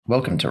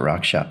Welcome to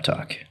Rock Shop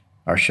Talk.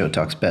 Our show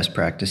talks best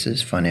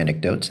practices, fun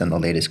anecdotes, and the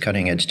latest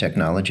cutting-edge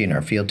technology in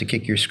our field to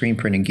kick your screen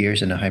printing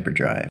gears into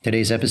hyperdrive.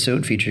 Today's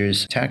episode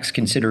features tax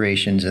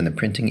considerations in the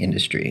printing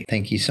industry.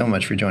 Thank you so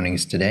much for joining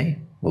us today.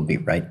 We'll be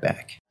right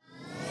back.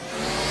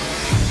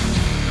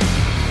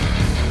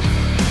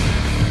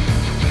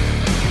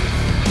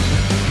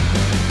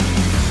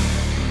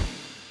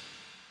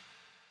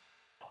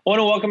 I want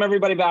to welcome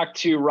everybody back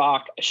to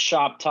Rock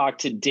Shop Talk.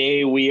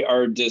 Today we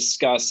are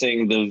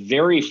discussing the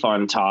very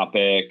fun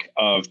topic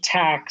of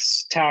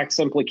tax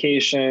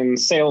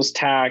implications, sales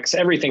tax,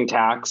 everything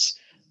tax.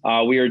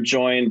 We are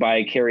joined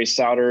by Carrie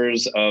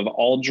Souders of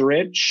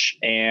Aldrich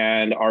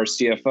and our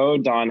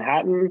CFO, Don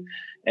Hatton.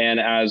 And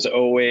as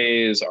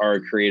always, our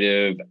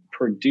creative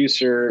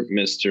producer,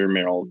 Mr.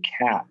 Merrill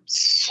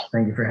Capps.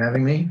 Thank you for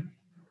having me.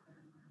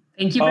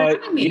 Thank you for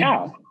having me.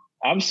 Yeah,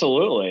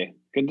 absolutely.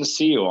 Good to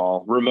see you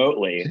all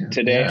remotely.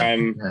 Today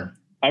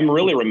I'm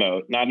really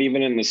remote, not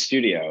even in the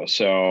studio.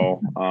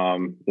 So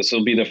this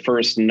will be the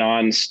first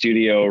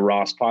non-studio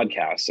Ross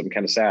podcast. I'm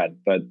kind of sad,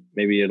 but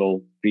maybe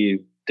it'll be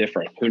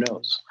different. Who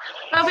knows?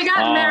 Well, we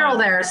got Merrill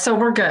there, so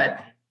we're good.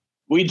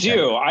 We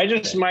do. I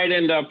just might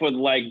end up with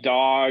like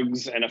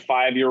dogs and a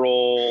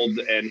 5-year-old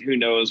and who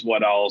knows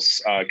what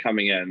else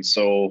coming in.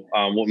 So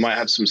we might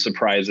have some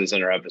surprises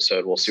in our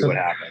episode. We'll see what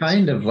happens.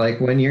 Kind of like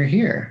when you're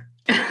here.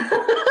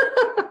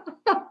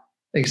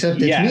 Except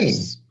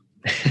it's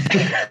me.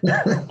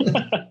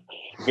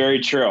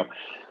 Very true.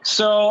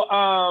 So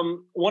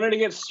wanted to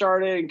get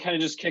started and kind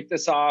of just kick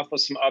this off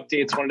with some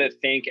updates. Wanted to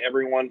thank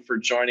everyone for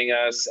joining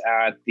us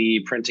at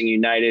the Printing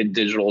United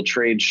Digital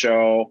Trade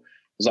Show.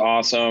 It was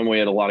awesome. We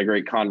had a lot of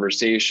great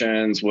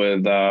conversations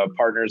with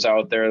partners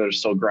out there that are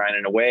still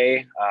grinding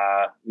away,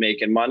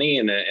 making money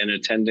and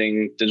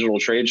attending digital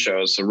trade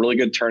shows. So really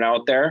good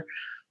turnout there.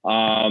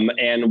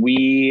 And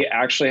we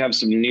actually have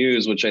some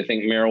news, which I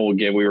think Merrill will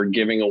give. We were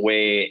giving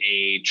away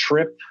a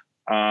trip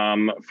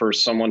for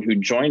someone who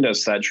joined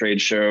us that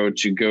trade show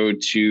to go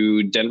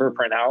to Denver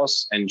Print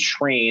House and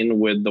train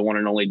with the one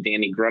and only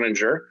Danny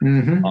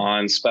Gruninger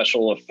on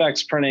special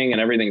effects printing and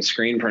everything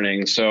screen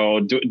printing. So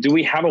do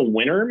we have a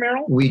winner,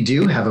 Merrill? We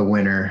do have a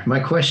winner.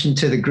 My question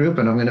to the group,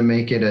 and I'm going to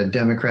make it a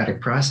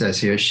democratic process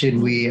here. Should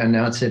we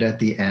announce it at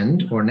the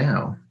end or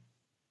now?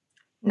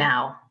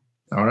 Now.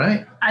 All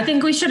right. I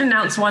think we should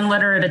announce one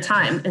letter at a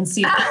time and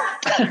see. My.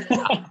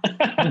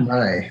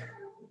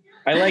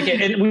 I like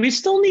it. And we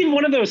still need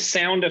one of those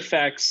sound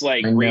effects,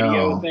 like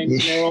radio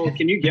things. Yeah.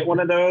 Can you get one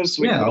of those?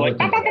 We yeah. Like,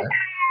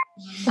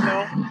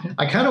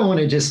 I kind of want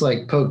to just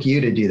like poke you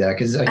to do that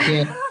because I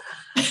can't,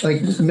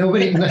 like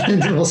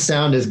nothing will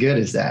sound as good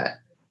as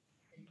that.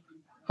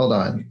 Hold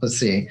on. Let's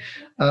see.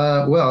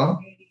 Well,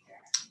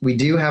 we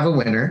do have a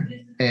winner.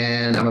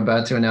 And I'm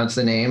about to announce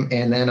the name,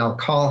 and then I'll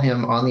call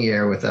him on the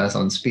air with us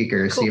on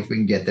speaker, see if we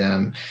can get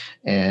them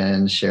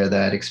and share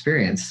that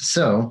experience.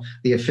 So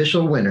the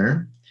official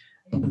winner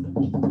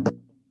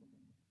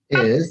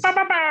is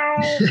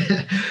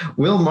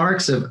Will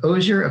Marks of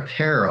Osier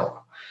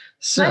Apparel.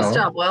 So, nice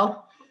job,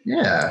 Will.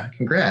 Yeah,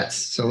 congrats.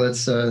 So let's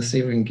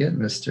see if we can get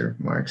Mr.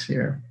 Marks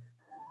here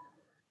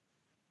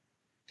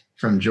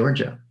from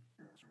Georgia.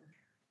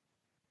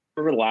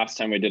 Remember the last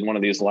time we did one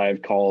of these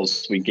live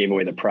calls, we gave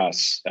away the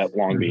press at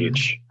Long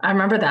Beach. I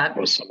remember that. It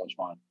was so much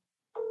fun.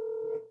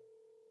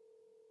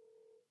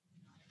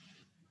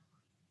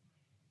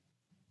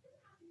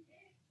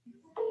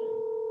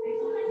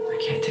 I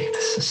can't take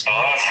this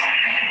suspense.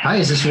 Hi,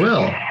 is this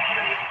Will?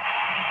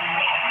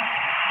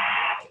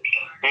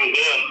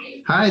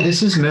 Hi,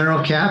 this is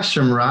Merrill Capps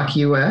from Rock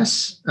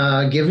US,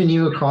 giving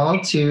you a call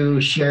to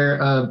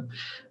share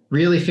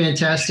really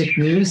fantastic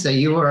news that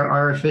you are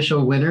our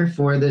official winner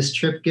for this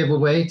trip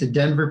giveaway to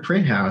Denver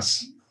Print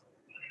House.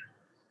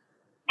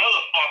 No,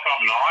 the fuck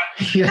I'm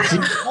not. Yes,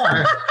 you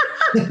are.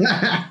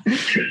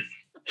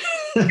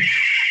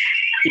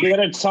 You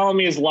gotta tell him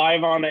he's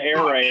live on the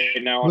air right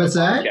now. What's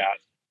that? Podcast.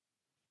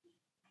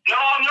 No,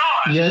 I'm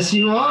not. Yes,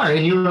 you are.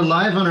 And you are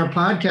live on our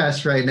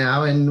podcast right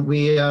now. And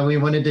we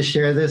wanted to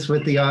share this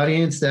with the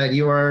audience that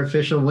you are our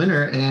official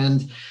winner.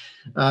 And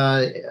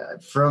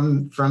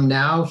from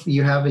now,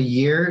 you have a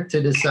year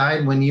to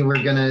decide when you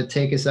were going to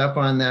take us up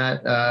on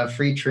that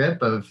free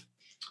trip of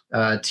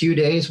 2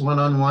 days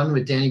one-on-one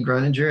with Danny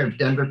Gruninger of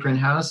Denver Print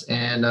House,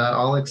 and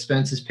all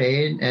expenses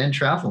paid and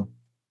travel.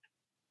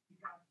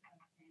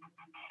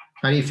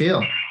 How do you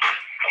feel?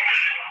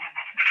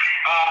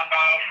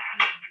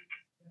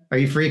 Are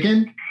you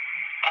freaking?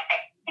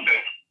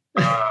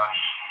 I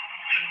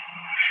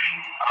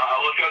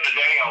look up to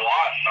Danny a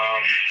lot.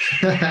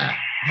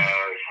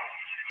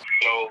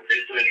 So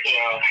it's a big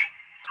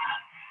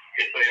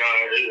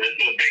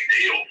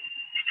deal.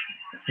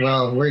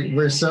 Well,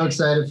 we're so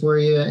excited for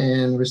you,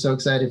 and we're so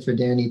excited for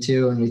Danny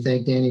too, and we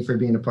thank Danny for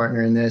being a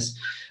partner in this.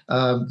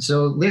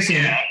 So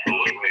listen,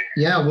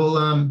 yeah,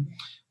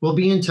 we'll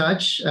be in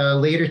touch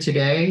later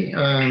today.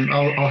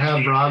 I'll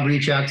have Rob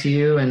reach out to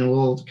you, and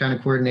we'll kind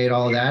of coordinate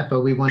all of that.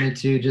 But we wanted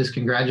to just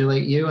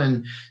congratulate you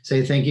and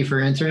say thank you for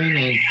entering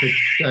and for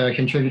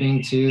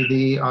contributing to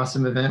the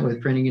awesome event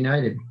with Printing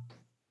United.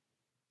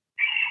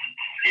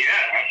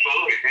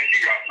 Thank you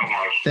guys so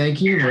much.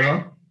 Thank you,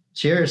 bro.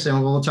 Cheers,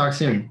 and we'll talk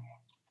soon.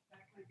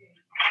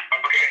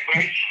 Okay,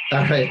 thanks.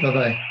 All right,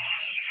 bye-bye.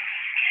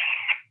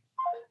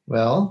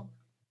 Well,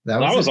 that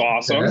was a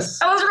awesome. success.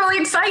 That was really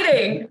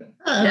exciting.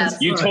 That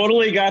was You fun.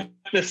 totally got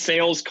the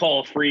sales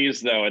call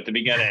freeze though at the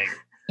beginning.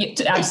 Yeah,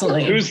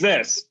 absolutely. Who's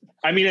this?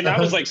 I mean, and that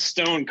was like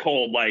stone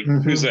cold. Like,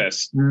 who's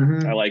this?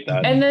 Mhm. I like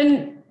that. And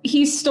then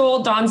he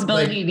stole Dawn's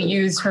ability to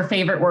use her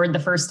favorite word the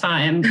first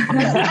time.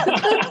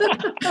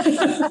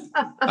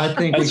 I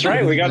think That's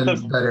right. We got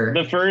better.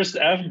 the first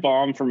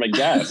F-bomb from a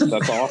guest.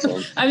 That's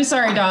awesome. I'm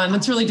sorry, Dawn.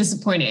 That's really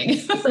disappointing.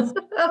 I'm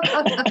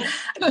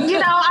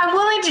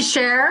willing to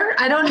share.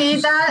 I don't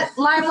need that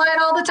limelight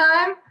all the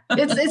time.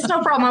 It's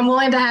no problem. I'm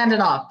willing to hand it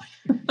off.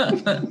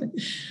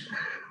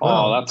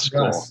 Oh, that's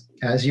cool. Yes,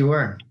 as you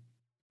were.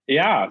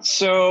 Yeah.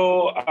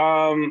 So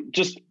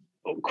just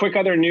quick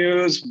other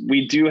news.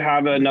 We do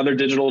have another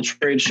digital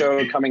trade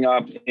show coming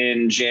up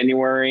in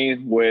January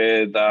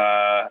with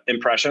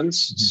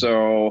Impressions.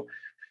 So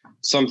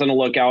something to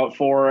look out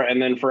for.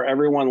 And then for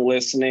everyone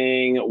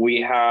listening,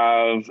 we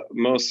have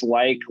most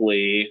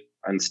likely,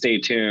 and stay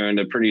tuned,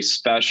 a pretty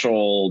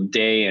special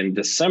day in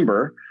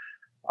December.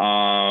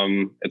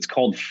 It's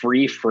called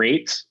Free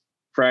Freight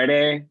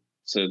Friday.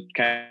 It's a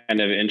kind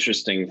of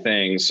interesting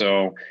thing.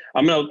 So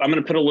I'm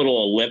gonna put a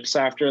little ellipse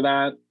after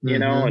that,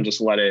 and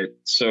just let it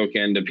soak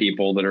into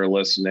people that are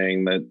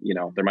listening that,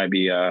 there might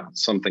be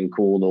something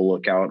cool to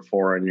look out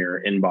for in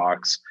your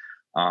inbox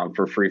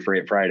for Free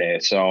Freight Friday.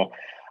 So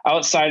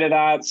outside of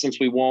that, since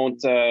we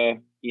won't,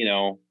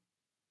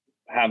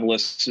 have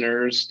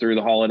listeners through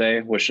the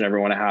holiday, wishing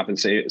everyone a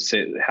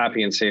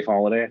happy and safe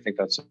holiday. I think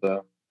that's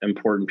the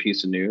important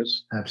piece of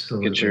news.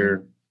 Absolutely.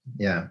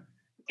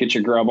 Get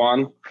your grub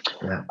on.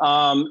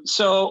 Yeah.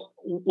 So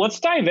let's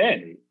dive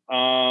in.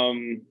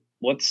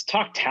 Let's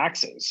talk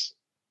taxes.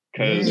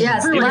 Because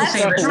Yes,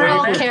 let's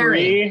drill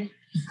Carrie.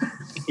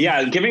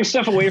 Giving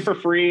stuff away for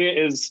free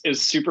is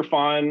super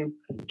fun.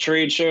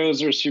 Trade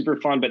shows are super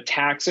fun, but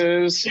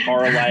taxes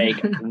are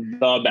like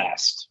the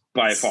best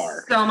by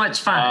far. So much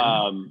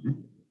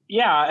fun.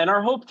 And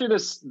our hope through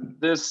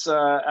this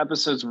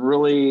episode's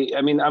really,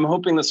 I'm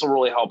hoping this will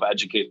really help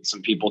educate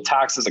some people.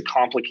 Tax is a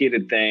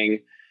complicated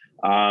thing.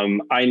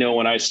 I know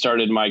when I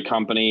started my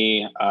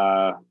company,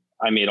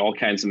 I made all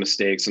kinds of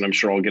mistakes, and I'm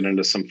sure I'll get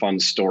into some fun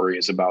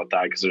stories about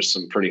that because there's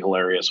some pretty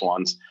hilarious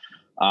ones.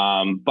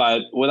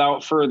 But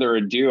without further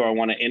ado, I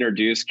want to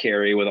introduce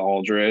Carrie with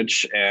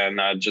Aldrich and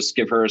just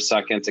give her a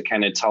second to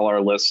kind of tell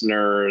our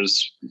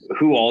listeners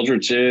who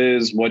Aldrich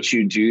is, what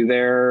you do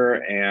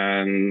there,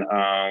 and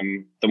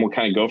then we'll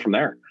kind of go from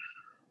there.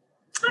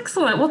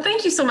 Excellent. Well,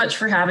 thank you so much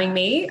for having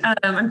me.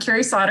 I'm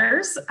Carrie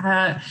Sodders.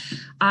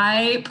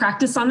 I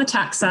practice on the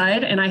tax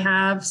side, and I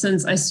have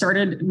since I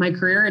started my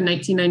career in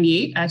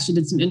 1998. I actually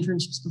did some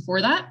internships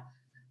before that.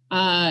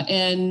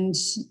 And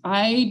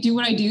I do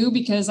what I do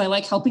because I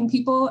like helping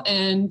people,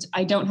 and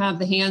I don't have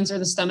the hands or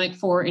the stomach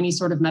for any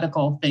sort of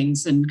medical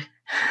things and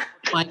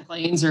flying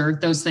planes or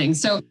those things.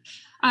 So,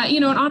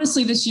 and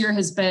honestly, this year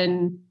has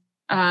been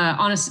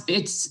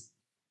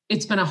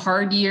it's been a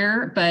hard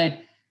year, but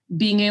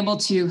being able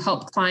to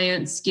help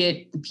clients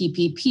get the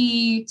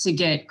PPP, to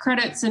get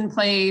credits in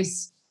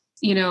place,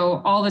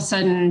 all of a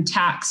sudden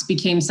tax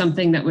became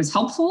something that was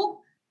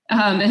helpful,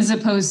 as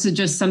opposed to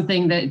just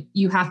something that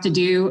you have to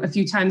do a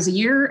few times a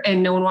year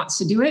and no one wants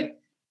to do it.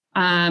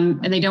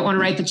 And they don't want to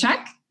write the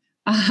check.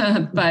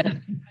 But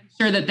I'm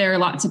sure that there are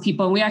lots of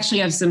people, and we actually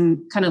have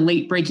some kind of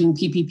late breaking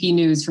PPP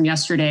news from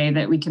yesterday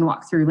that we can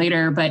walk through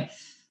later. But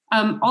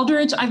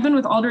Aldrich, I've been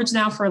with Aldrich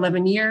now for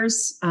 11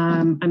 years.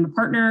 I'm a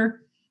partner.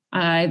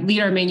 I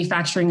lead our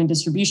manufacturing and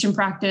distribution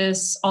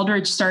practice.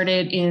 Aldrich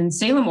started in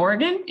Salem,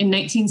 Oregon in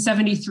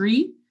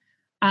 1973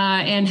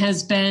 and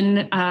has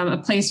been a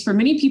place for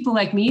many people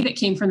like me that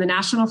came from the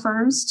national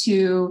firms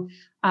to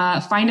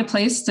find a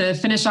place to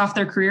finish off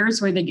their careers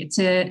where they get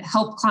to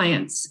help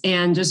clients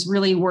and just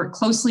really work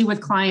closely with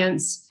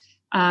clients,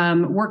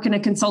 work in a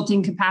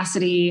consulting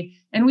capacity.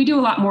 And we do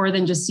a lot more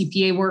than just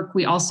CPA work.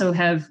 We also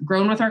have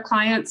grown with our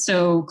clients.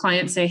 So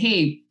clients say,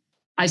 hey,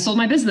 I sold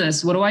my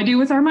business. What do I do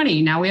with our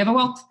money? Now we have a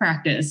wealth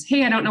practice.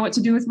 Hey, I don't know what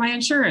to do with my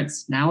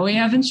insurance. Now we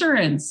have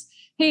insurance.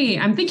 Hey,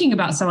 I'm thinking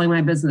about selling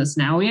my business.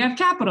 Now we have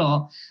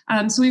capital.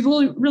 So we've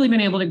really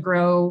been able to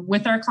grow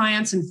with our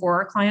clients and for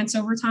our clients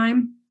over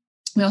time.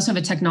 We also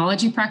have a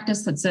technology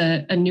practice that's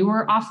a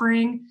newer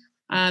offering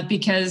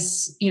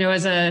because,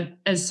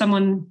 as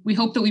someone, we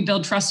hope that we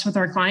build trust with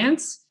our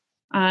clients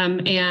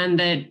and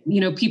that,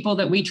 people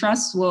that we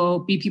trust will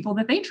be people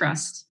that they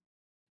trust.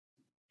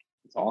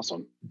 That's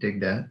awesome. Dig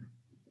that.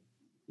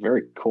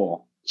 Very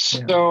cool.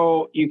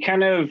 So you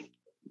kind of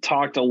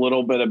talked a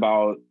little bit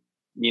about,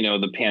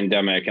 the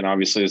pandemic, and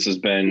obviously this has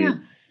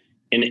been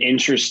an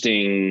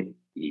interesting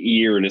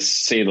year to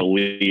say the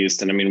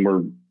least. And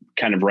we're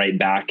kind of right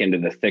back into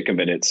the thick of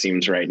it, it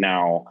seems right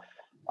now.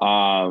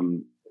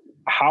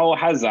 How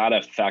has that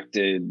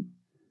affected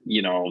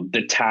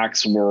the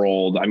tax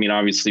world. I mean,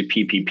 obviously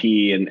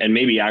PPP and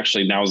maybe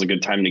actually now is a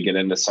good time to get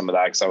into some of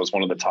that, because that was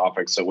one of the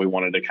topics that we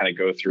wanted to kind of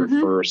go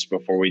through first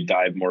before we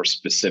dive more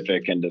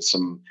specific into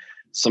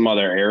some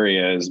other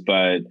areas.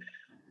 But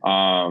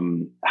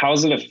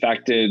how's it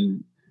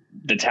affected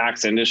the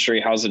tax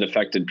industry? How's it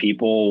affected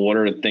people? What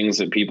are the things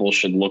that people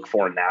should look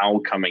for now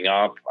coming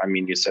up? I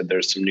mean, you said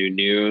there's some new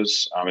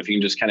news. If you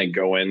can just kind of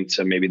go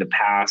into maybe the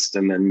past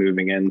and then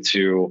moving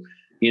into,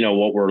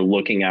 what we're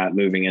looking at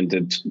moving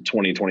into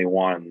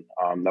 2021,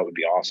 that would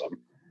be awesome.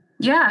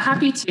 Yeah,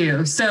 happy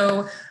to.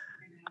 So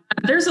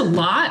there's a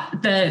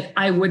lot that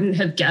I wouldn't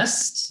have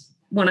guessed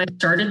when I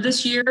started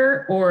this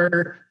year,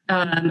 or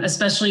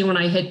especially when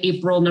I hit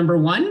April number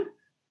 1.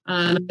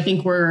 I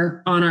think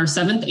we're on our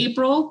 7th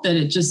April, that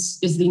it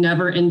just is the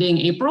never ending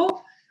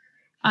April.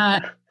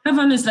 One of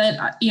them is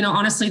that,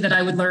 honestly, that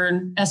I would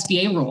learn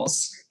SBA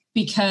rules,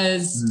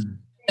 because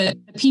the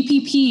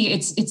PPP,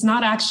 it's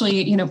not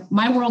actually,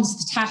 my world's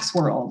the tax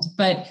world,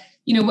 but,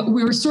 what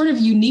we were sort of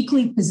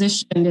uniquely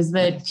positioned is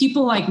that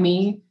people like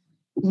me,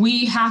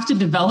 we have to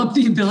develop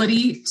the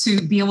ability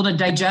to be able to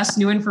digest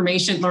new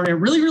information, learn it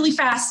really, really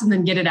fast, and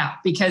then get it out,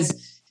 because,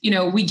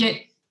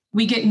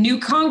 we get new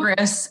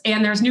Congress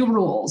and there's new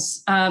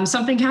rules.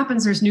 Something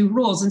happens, there's new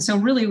rules. And so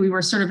really we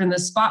were sort of in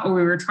this spot where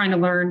we were trying to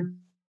learn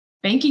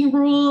banking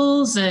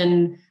rules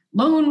and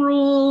loan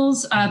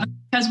rules. But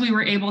because we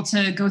were able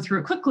to go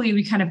through it quickly,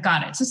 we kind of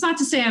got it. So it's not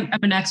to say I'm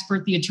an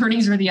expert. The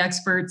attorneys are the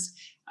experts,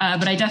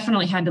 but I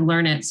definitely had to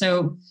learn it.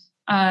 So,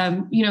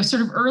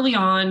 sort of early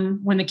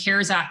on when the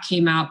CARES Act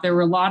came out, there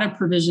were a lot of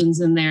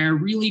provisions in there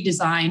really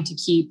designed to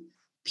keep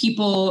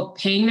people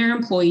paying their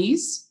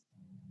employees.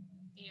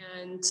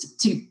 And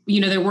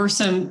there were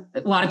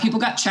a lot of people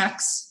got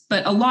checks,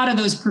 but a lot of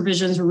those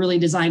provisions were really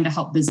designed to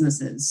help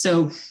businesses.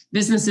 So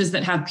businesses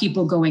that have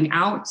people going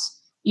out,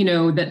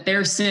 that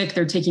they're sick,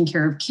 they're taking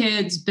care of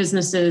kids,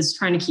 businesses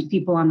trying to keep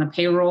people on the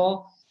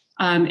payroll.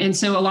 And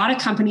so a lot of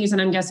companies,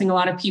 and I'm guessing a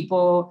lot of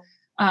people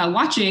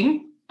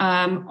watching,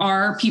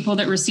 are people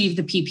that receive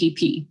the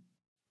PPP.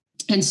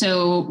 And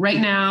so right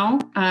now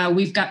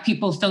we've got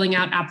people filling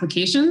out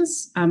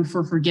applications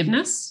for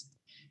forgiveness.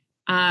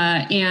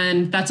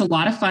 And that's a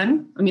lot of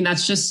fun. I mean,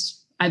 that's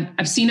just,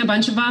 I've seen a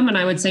bunch of them, and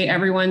I would say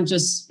everyone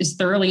just is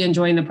thoroughly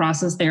enjoying the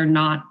process. They are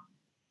not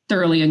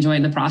thoroughly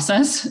enjoying the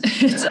process.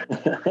 It's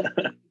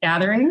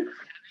gathering,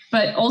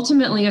 but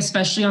ultimately,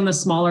 especially on the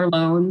smaller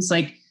loans,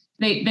 like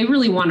they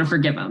really want to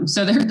forgive them.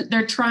 So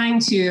they're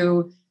trying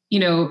to,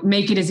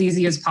 make it as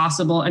easy as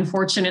possible.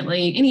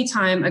 Unfortunately,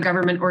 anytime a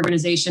government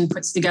organization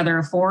puts together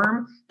a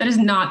form, that is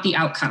not the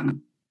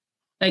outcome.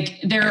 Like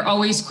there are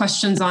always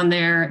questions on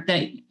there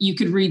that you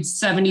could read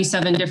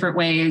 77 different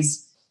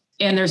ways,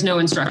 and there's no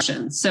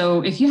instructions.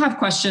 So if you have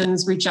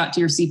questions, reach out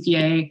to your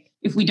CPA.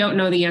 If we don't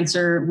know the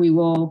answer, we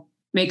will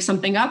make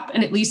something up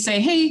and at least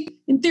say, hey,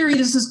 in theory,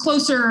 this is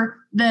closer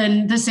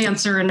than this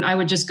answer, and I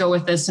would just go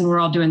with this, and we're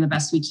all doing the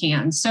best we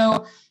can.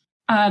 So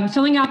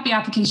filling out the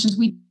applications,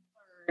 we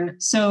learn.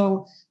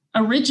 So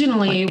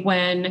originally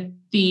when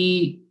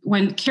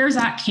CARES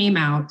Act came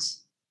out,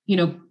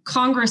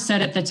 Congress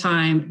said at the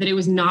time that it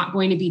was not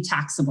going to be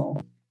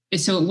taxable.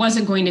 So it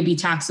wasn't going to be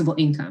taxable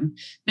income.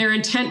 Their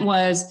intent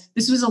was,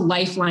 this was a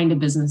lifeline to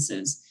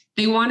businesses.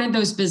 They wanted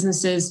those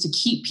businesses to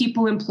keep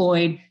people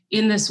employed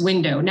in this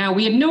window. Now,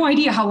 we had no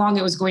idea how long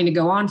it was going to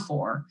go on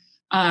for.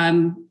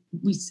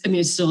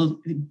 It's still,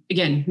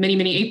 again, many,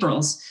 many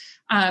Aprils.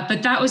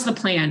 But that was the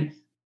plan.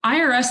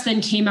 IRS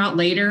then came out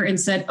later and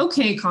said,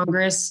 okay,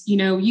 Congress,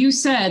 you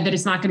said that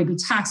it's not going to be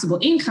taxable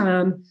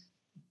income,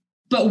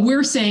 but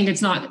we're saying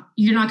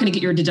you're not going to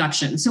get your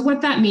deduction. So what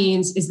that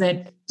means is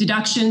that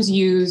deductions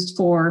used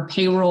for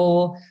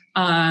payroll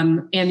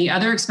and the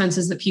other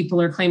expenses that people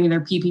are claiming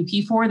their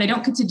PPP for, they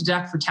don't get to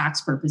deduct for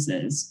tax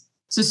purposes.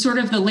 So sort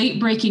of the late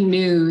breaking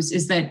news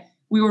is that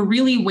we were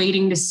really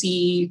waiting to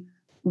see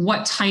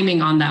what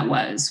timing on that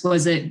was.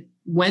 Was it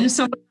when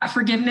someone got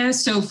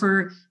forgiveness? So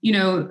for,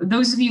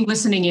 those of you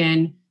listening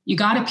in, you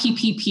got a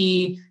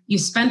PPP, you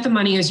spent the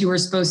money as you were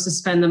supposed to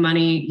spend the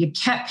money, you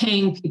kept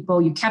paying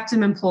people, you kept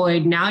them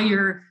employed, now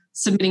you're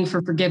submitting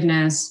for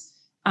forgiveness.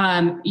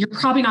 You're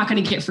probably not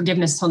going to get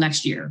forgiveness till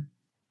next year.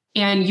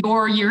 And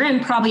your year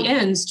end probably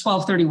ends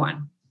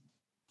 12/31.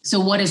 So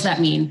what does that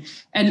mean?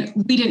 And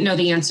we didn't know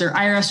the answer.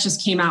 IRS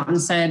just came out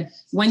and said,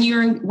 when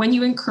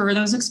you incur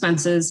those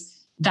expenses,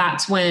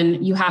 that's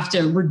when you have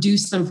to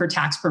reduce them for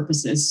tax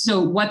purposes. So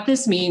what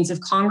this means,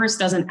 if Congress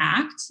doesn't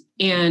act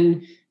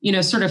and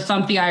sort of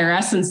thump the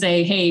IRS and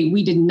say, hey,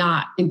 we did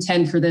not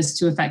intend for this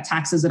to affect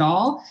taxes at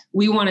all.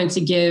 We wanted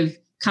to give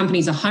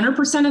companies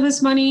 100% of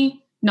this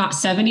money, not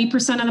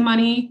 70% of the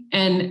money.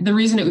 And the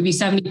reason it would be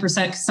 70%,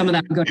 because some of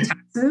that would go to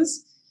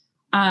taxes.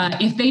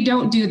 If they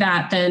don't do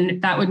that, then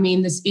that would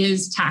mean this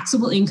is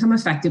taxable income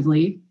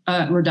effectively,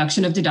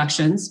 reduction of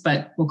deductions,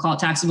 but we'll call it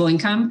taxable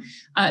income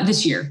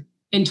this year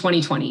in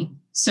 2020.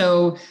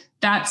 So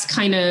that's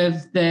kind of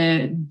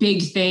the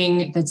big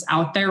thing that's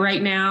out there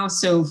right now.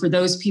 So for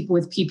those people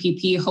with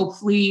PPP,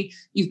 hopefully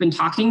you've been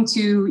talking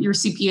to your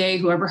CPA,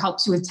 whoever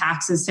helps you with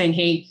taxes, saying,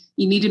 hey,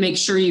 you need to make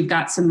sure you've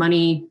got some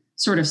money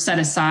sort of set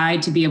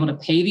aside to be able to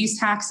pay these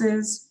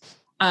taxes.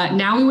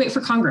 Now we wait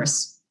for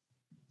Congress.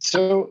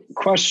 So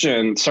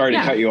question, sorry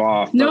to cut you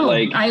off,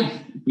 but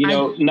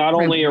not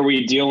only are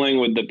we dealing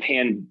with the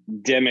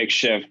pandemic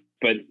shift,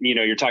 but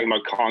you're talking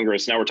about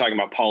Congress. Now we're talking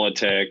about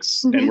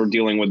politics, and we're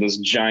dealing with this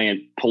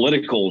giant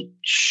political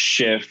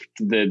shift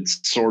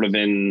that's sort of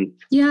in,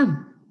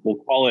 we'll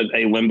call it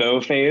a limbo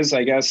phase,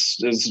 I guess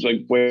is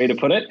a way to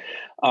put it.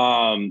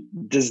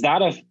 Is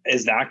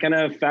that going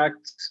to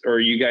affect, or are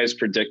you guys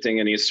predicting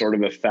any sort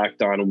of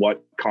effect on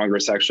what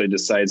Congress actually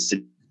decides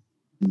to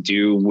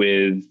do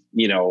with,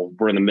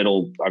 we're in the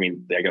middle, I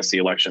mean, I guess the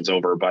election's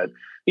over, but,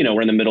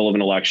 we're in the middle of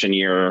an election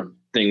year.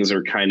 Things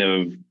are kind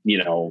of,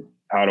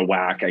 out of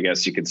whack, I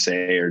guess you could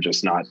say, or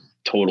just not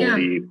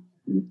totally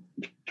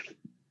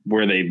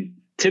where they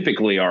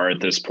typically are at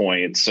this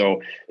point. So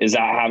is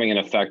that having an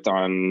effect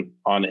on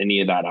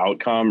any of that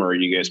outcome, or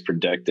you guys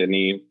predict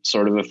any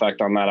sort of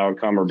effect on that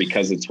outcome, or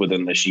because it's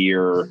within this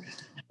year,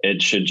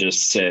 it should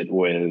just sit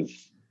with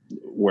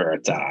where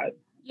it's at?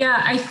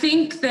 Yeah, I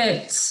think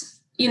that,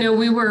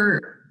 we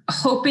were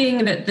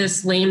hoping that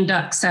this lame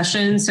duck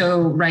session,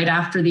 so right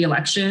after the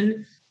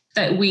election,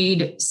 that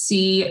we'd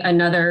see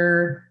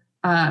another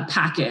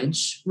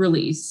package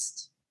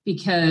released,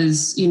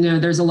 because,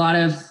 there's a lot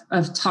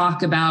of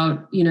talk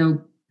about,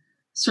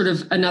 sort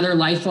of another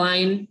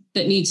lifeline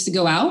that needs to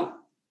go out.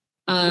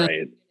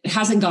 Right. It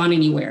hasn't gone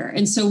anywhere.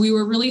 And so we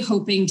were really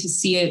hoping to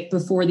see it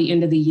before the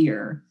end of the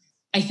year.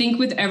 I think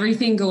with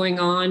everything going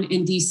on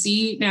in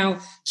DC now,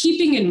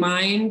 keeping in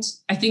mind,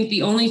 I think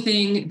the only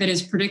thing that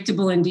is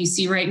predictable in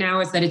DC right now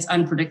is that it's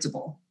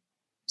unpredictable.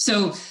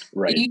 So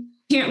you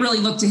can't really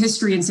look to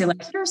history and say,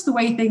 like, here's the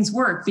way things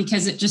work,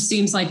 because it just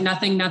seems like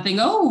nothing.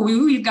 Oh,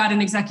 we've got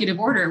an executive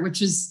order,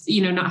 which is,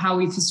 not how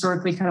we've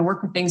historically kind of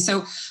worked with things.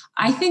 So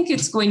I think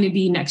it's going to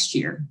be next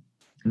year.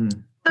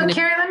 So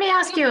Carrie, let me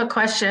ask you a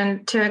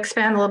question to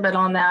expand a little bit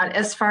on that,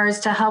 as far as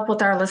to help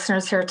with our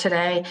listeners here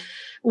today.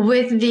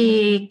 With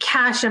the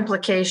cash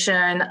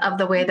implication of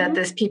the way that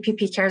this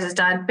PPP Cares is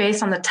done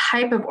based on the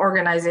type of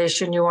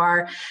organization you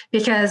are,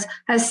 because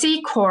a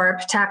C Corp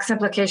tax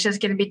implication is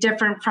going to be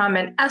different from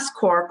an S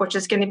Corp, which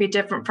is going to be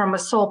different from a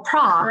sole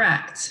prop.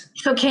 Correct.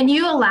 So can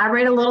you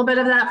elaborate a little bit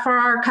of that for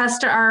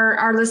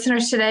our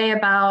listeners today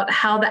about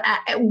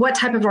what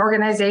type of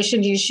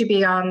organization you should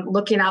be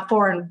looking out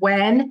for and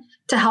when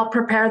to help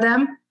prepare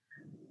them?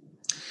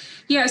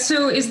 Yeah.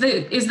 So is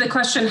the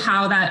question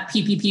how that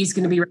PPP is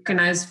going to be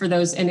recognized for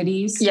those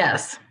entities?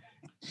 Yes.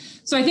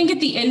 So I think at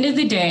the end of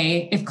the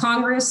day, if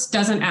Congress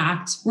doesn't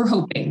act, we're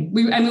hoping.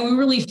 We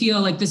really feel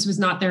like this was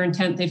not their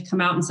intent. They've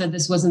come out and said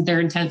this wasn't their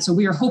intent. So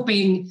we are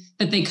hoping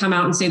that they come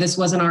out and say this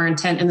wasn't our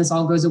intent and this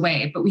all goes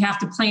away. But we have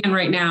to plan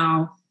right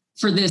now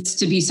for this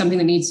to be something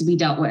that needs to be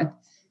dealt with.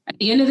 At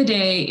the end of the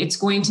day, it's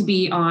going to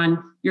be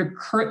on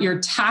your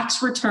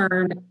tax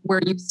return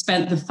where you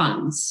spent the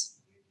funds.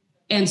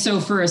 And so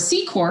for a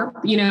C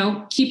Corp,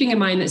 keeping in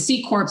mind that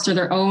C Corps are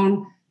their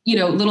own,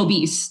 little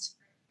beast.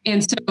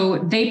 And so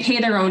they pay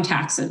their own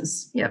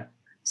taxes. Yep.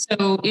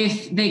 So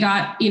if they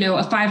got, a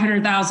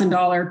 $500,000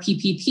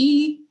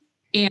 PPP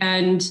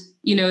and,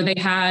 they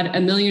had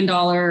 $1 million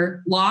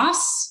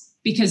loss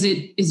because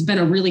it has been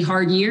a really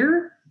hard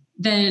year,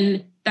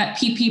 then that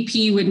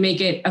PPP would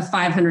make it a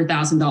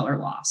 $500,000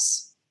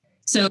 loss.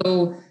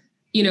 So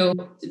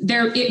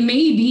it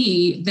may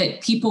be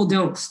that people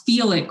don't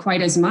feel it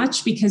quite as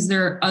much because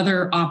there are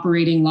other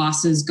operating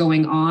losses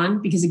going on,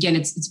 because again,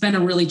 it's been a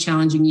really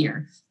challenging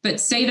year.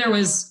 But say there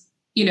was,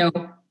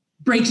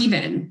 break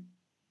even,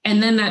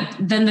 and then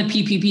the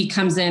PPP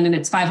comes in and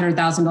it's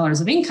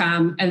 $500,000 of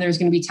income and there's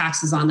going to be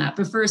taxes on that.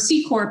 But for a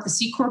C Corp, the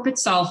C Corp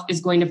itself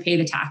is going to pay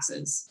the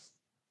taxes.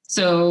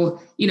 So,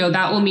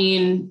 that will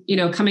mean,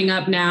 coming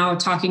up now,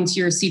 talking to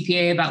your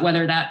CPA about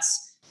whether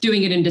that's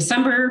doing it in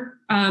December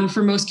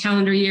for most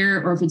calendar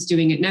year, or if it's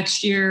doing it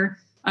next year,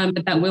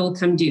 but that will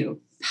come due.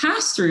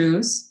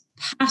 Pass-throughs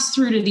pass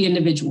through to the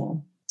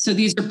individual. So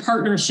these are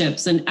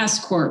partnerships and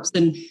S Corps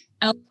and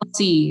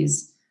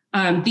LLCs.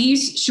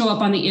 These show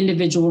up on the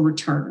individual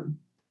return.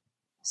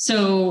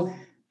 So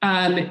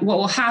what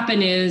will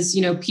happen is,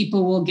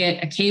 people will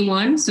get a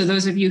K1. So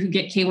those of you who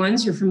get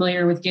K1s, you're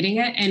familiar with getting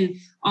it. And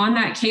on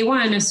that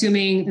K1,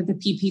 assuming that the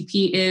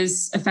PPP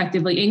is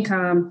effectively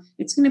income,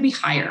 it's going to be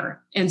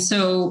higher. And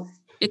so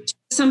it's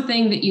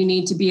something that you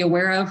need to be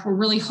aware of. We're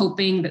really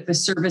hoping that the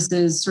service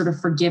is sort of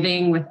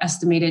forgiving with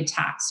estimated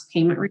tax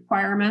payment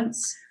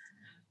requirements.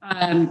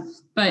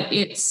 But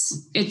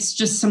it's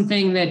just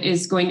something that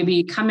is going to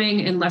be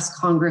coming unless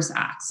Congress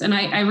acts. And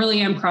I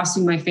really am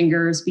crossing my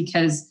fingers,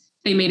 because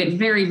they made it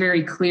very,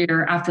 very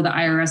clear after the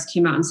IRS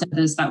came out and said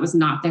this, that was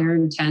not their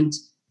intent.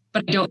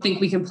 But I don't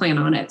think we can plan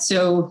on it.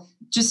 So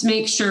just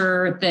make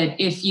sure that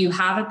if you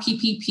have a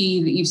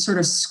PPP, that you've sort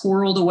of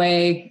squirreled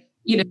away,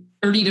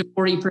 30 to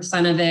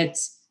 40% of it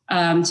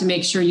to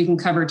make sure you can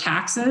cover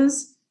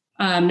taxes.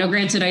 Now,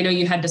 granted, I know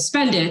you had to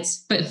spend it,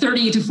 but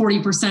 30 to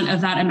 40%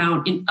 of that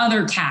amount in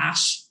other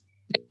cash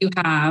that you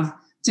have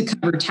to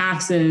cover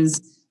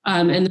taxes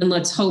And then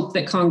let's hope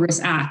that Congress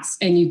acts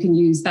and you can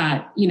use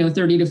that,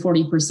 30 to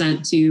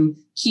 40% to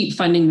keep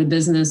funding the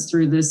business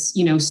through this,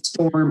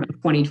 storm of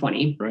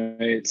 2020.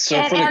 Right.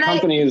 So for the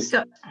companies,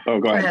 go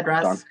ahead,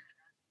 Russ. Dawn.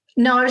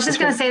 No, I was just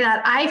going to say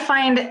that I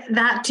find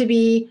that to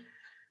be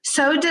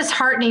so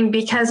disheartening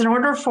because in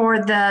order for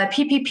the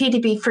PPP to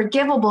be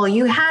forgivable,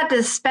 you had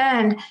to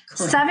spend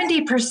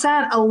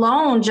 70%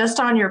 alone just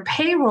on your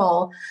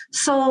payroll.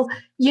 So,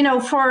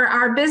 for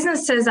our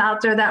businesses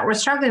out there that were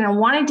struggling and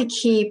wanting to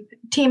keep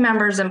team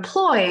members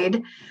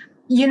employed,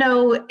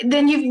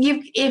 then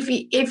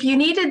if you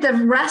needed the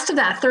rest of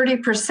that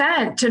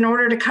 30% in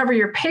order to cover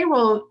your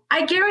payroll,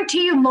 I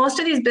guarantee you most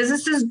of these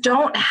businesses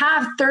don't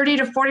have 30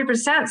 to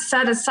 40%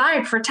 set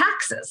aside for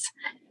taxes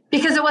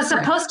because it was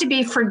supposed to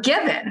be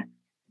forgiven.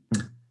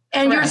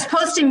 And you're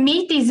supposed to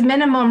meet these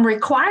minimum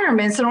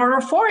requirements in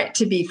order for it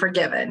to be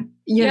forgiven.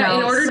 In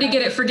order to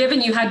get it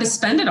forgiven, you had to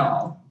spend it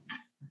all.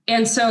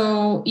 And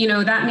so,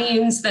 that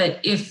means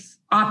that if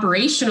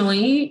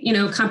operationally,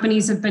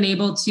 companies have been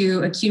able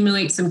to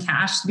accumulate some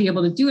cash to be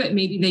able to do it.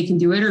 Maybe they can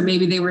do it, or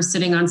maybe they were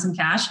sitting on some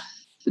cash.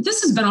 But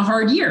this has been a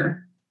hard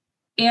year.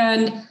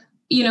 And,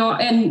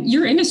 and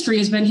your industry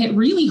has been hit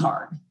really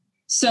hard.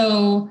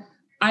 So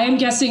I am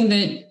guessing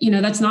that,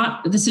 that's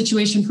not the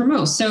situation for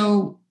most.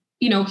 So,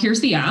 here's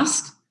the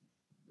ask,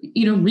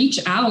 reach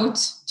out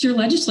to your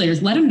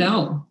legislators, let them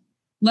know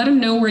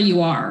where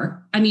you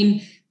are. I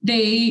mean,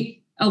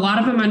 a lot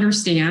of them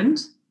understand,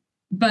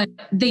 but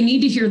they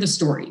need to hear the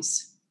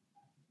stories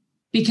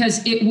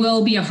because it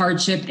will be a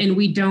hardship. And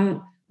we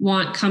don't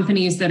want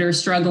companies that are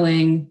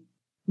struggling,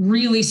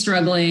 really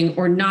struggling,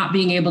 or not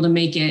being able to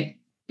make it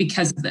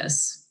because of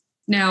this.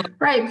 Now,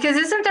 right. Because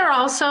isn't there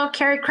also,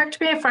 Carrie, correct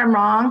me if I'm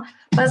wrong,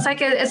 but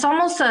it's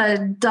almost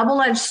a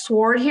double-edged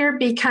sword here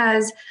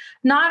because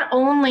not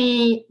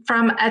only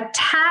from a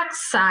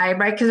tax side,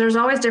 right? Because there's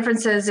always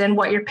differences in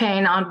what you're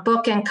paying on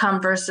book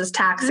income versus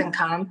tax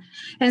income.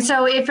 And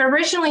so if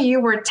originally you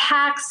were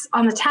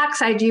on the tax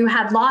side, you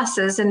had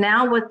losses. And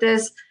now with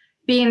this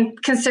being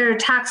considered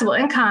taxable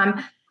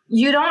income,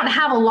 you don't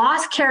have a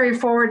loss carry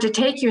forward to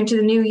take you into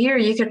the new year.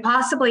 You could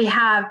possibly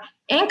have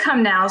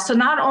income now. So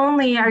not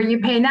only are you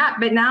paying that,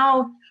 but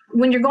now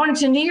when you're going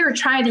into New Year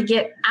trying to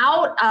get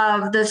out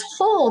of this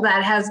hole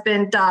that has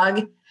been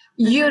dug,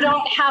 you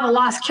don't have a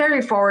loss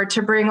carry forward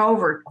to bring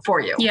over for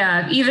you.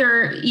 Yeah,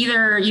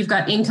 either you've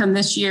got income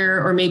this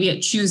year, or maybe it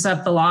chews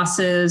up the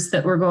losses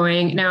that we're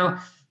going. Now,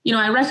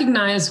 I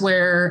recognize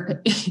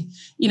where, the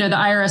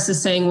IRS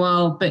is saying,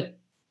 well, but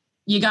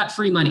you got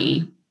free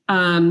money.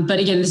 But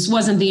again, this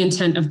wasn't the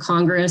intent of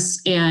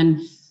Congress. And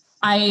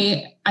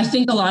I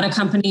think a lot of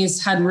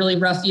companies had really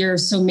rough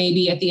years. So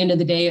maybe at the end of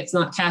the day, it's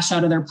not cash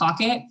out of their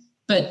pocket,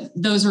 but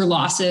those are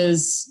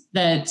losses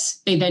that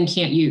they then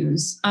can't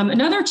use.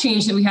 Another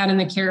change that we had in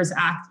the CARES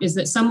Act is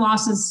that some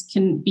losses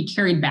can be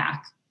carried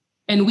back.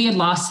 And we had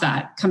lost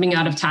that coming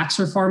out of tax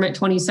reform at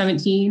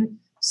 2017.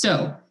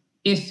 So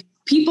if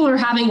people are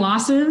having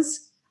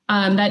losses,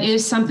 that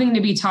is something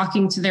to be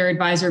talking to their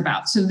advisor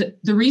about. So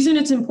the reason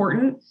it's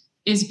important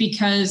is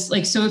because,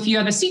 so if you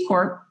have a C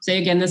Corp,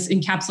 say again, this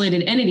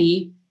encapsulated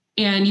entity,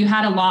 and you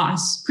had a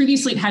loss,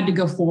 previously it had to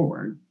go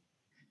forward.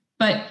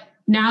 But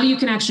now you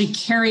can actually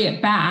carry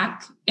it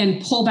back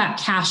and pull back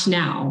cash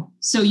now.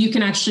 So you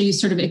can actually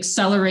sort of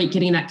accelerate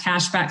getting that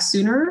cash back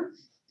sooner.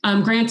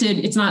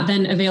 Granted, it's not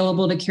then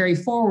available to carry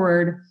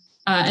forward.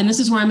 And this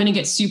is where I'm going to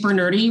get super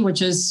nerdy,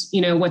 which is,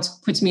 what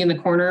puts me in the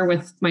corner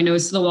with my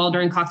nose to the wall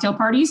during cocktail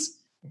parties.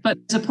 But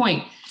it's a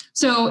point.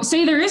 So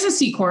say there is a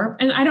C Corp,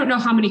 and I don't know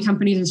how many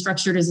companies are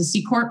structured as a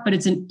C Corp, but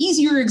it's an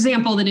easier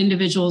example than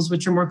individuals,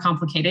 which are more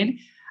complicated.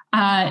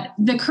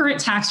 The current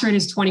tax rate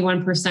is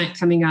 21%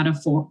 coming out of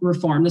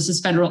reform. This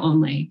is federal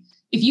only.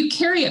 If you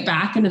carry it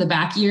back into the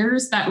back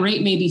years, that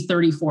rate may be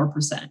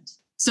 34%.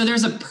 So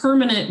there's a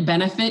permanent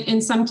benefit in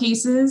some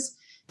cases.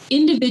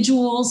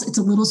 Individuals, it's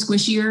a little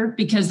squishier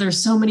because there's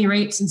so many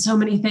rates and so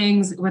many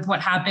things with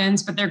what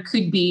happens, but there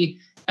could be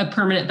a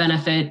permanent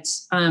benefit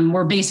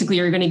where basically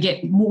you're going to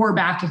get more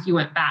back if you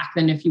went back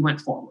than if you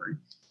went forward.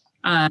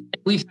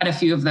 We've had a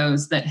few of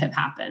those that have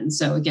happened.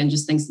 So again,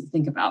 just things to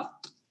think about.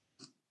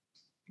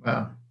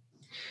 Wow.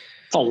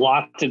 It's a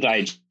lot to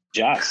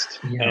digest.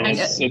 Yeah. And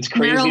it's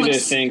crazy to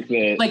think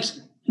that...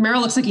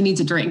 Merrill looks like he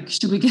needs a drink.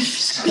 Should we get...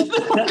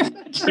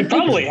 He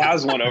probably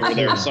has one over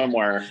there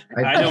somewhere.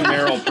 I know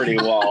Merrill pretty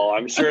well.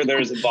 I'm sure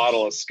there's a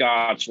bottle of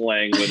scotch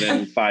laying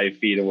within 5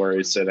 feet of where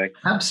he's sitting.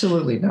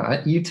 Absolutely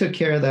not. You took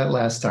care of that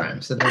last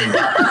time. So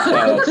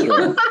that's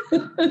true.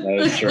 That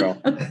is true.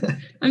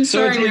 I'm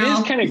sorry, it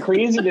is kind of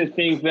crazy to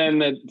think then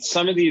that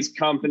some of these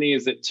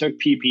companies that took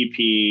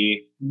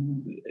PPP,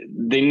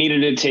 they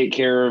needed to take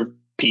care of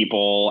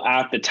people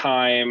at the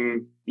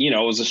time. It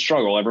was a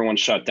struggle. Everyone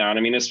shut down.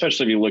 I mean,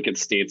 especially if you look at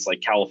states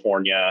like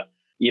California,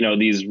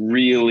 these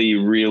really,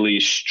 really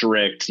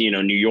strict,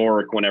 New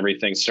York, when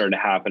everything started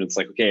to happen, it's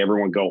like, okay,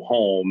 everyone go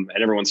home,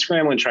 and everyone's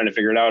scrambling, trying to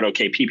figure it out.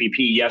 Okay, PPP,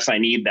 yes, I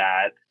need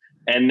that.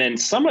 And then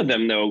some of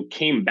them, though,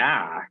 came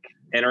back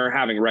and are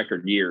having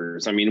record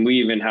years. I mean, we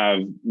even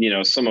have,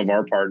 some of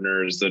our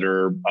partners that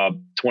are up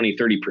 20,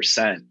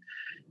 30%.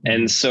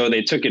 And so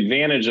they took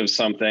advantage of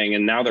something,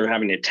 and now they're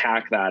having to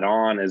tack that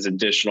on as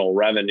additional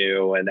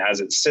revenue. And as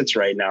it sits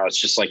right now, it's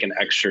just like an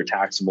extra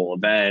taxable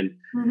event,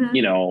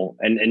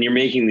 and you're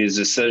making these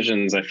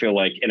decisions, I feel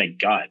like, in a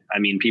gut. I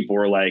mean, people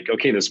were like,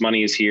 okay, this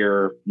money is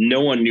here.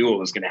 No one knew what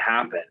was going to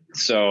happen.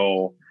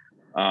 So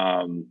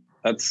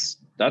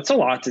that's a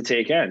lot to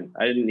take in.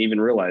 I didn't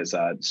even realize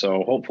that.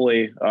 So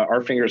hopefully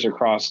our fingers are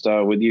crossed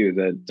with you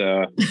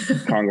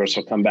that Congress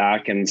will come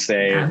back and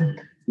say,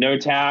 no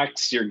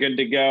tax, you're good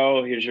to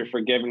go. Here's your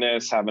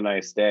forgiveness. Have a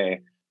nice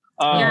day.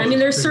 I mean,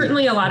 there's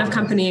certainly a lot of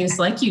companies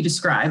like you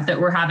described that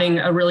were having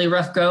a really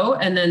rough go.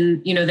 And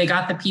then, they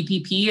got the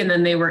PPP, and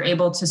then they were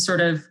able to sort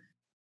of,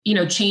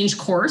 change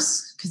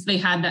course because they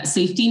had that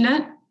safety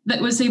net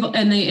that was able,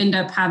 and they end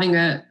up having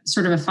a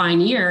sort of a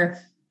fine year.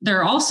 There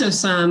are also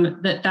some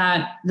that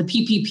the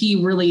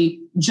PPP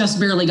really just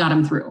barely got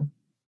them through.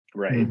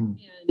 Right.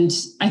 And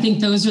I think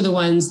those are the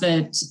ones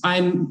that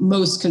I'm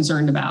most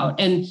concerned about.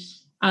 And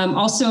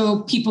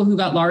also people who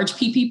got large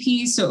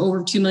PPP, so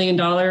over $2 million,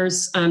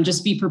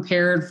 just be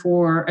prepared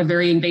for a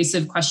very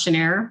invasive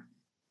questionnaire.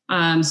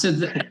 So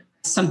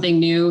something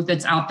new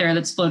that's out there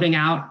that's floating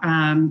out.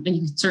 And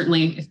you can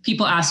certainly, if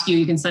people ask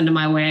you can send them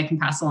my way. I can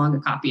pass along a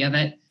copy of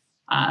it.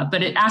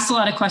 But it asks a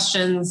lot of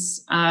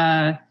questions.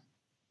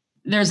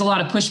 There's a lot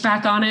of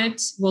pushback on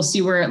it. We'll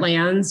see where it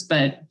lands,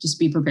 but just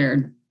be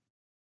prepared.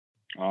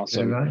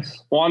 Awesome. Very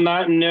nice. Well, on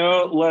that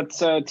note,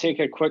 let's take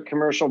a quick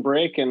commercial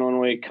break. And when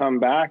we come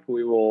back,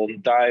 we will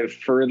dive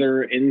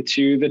further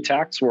into the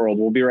tax world.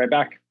 We'll be right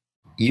back.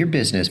 Your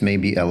business may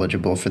be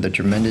eligible for the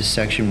tremendous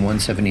Section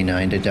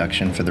 179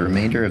 deduction for the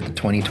remainder of the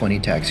 2020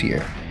 tax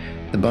year,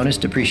 the bonus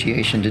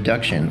depreciation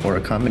deduction, or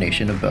a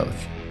combination of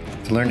both.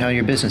 To learn how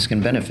your business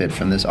can benefit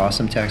from this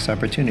awesome tax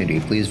opportunity,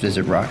 please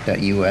visit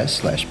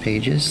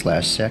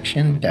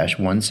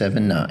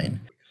rock.us/pages/section-179.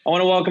 I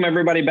want to welcome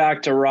everybody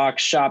back to Rock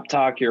Shop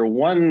Talk, your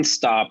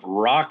one-stop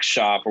rock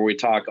shop where we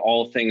talk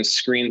all things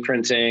screen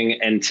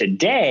printing. And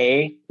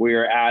today we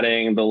are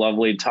adding the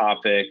lovely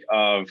topic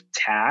of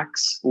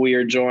tax. We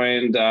are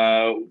joined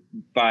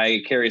by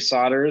Carrie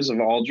Sodders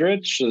of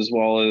Aldrich, as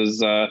well as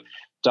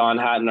Don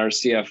Hatton, our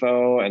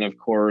CFO, and of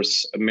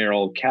course,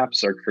 Meryl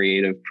Capps, our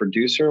creative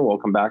producer.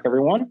 Welcome back,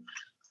 everyone.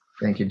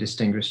 Thank you,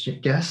 distinguished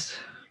guest.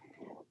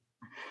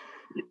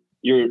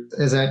 You're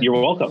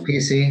welcome.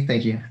 PC,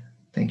 thank you.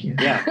 Thank you.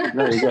 Yeah,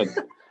 no, you're good.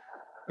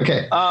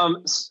 Okay.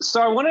 So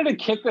I wanted to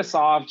kick this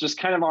off just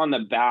kind of on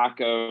the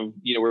back of,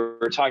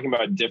 we're talking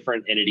about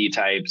different entity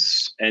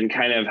types and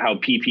kind of how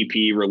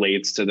PPP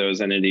relates to those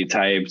entity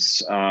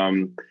types.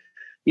 And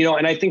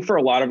I think for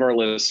a lot of our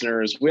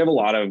listeners, we have a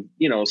lot of,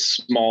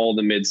 small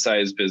to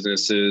mid-sized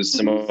businesses,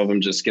 some of them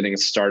just getting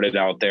started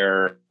out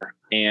there.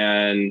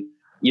 And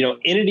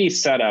entity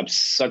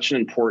setup's such an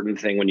important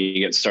thing when you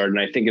get started. And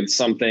I think it's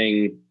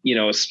something,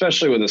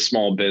 especially with a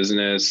small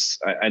business.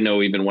 I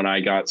know even when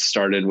I got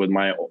started with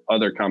my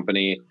other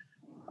company,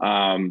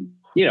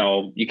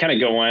 you kind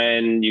of go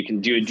in, you can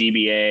do a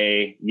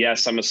DBA.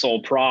 Yes, I'm a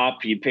sole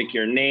prop. You pick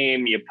your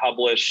name, you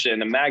publish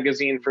in a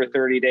magazine for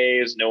 30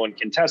 days. No one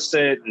can test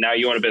it. Now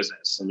you own a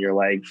business and you're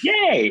like,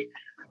 yay,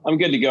 I'm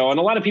good to go. And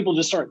a lot of people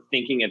just aren't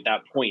thinking at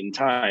that point in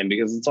time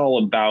because it's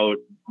all about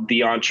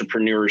the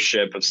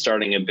entrepreneurship of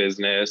starting a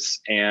business.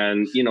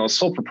 And,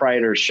 sole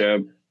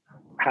proprietorship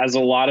has a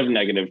lot of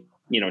negative,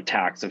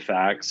 tax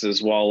effects,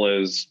 as well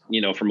as,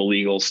 from a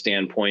legal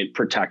standpoint,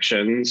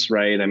 protections,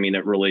 right? I mean,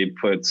 it really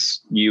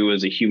puts you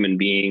as a human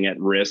being at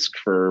risk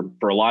for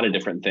a lot of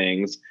different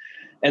things.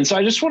 And so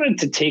I just wanted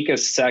to take a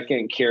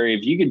second, Carrie,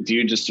 if you could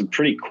do just a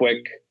pretty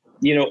quick,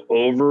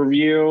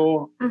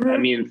 overview. I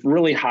mean,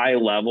 really high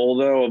level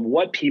though, of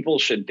what people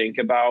should think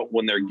about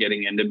when they're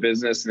getting into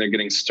business and they're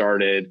getting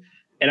started.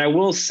 And I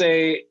will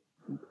say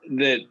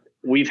that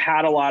we've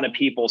had a lot of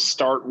people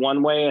start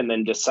one way and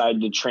then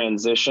decide to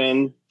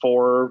transition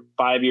 4 or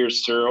 5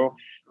 years through.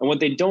 And what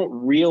they don't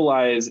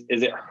realize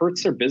is it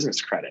hurts their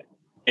business credit.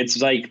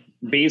 It's like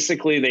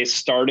basically they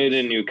started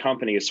a new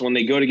company. So when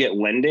they go to get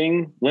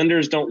lending,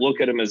 lenders don't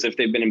look at them as if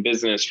they've been in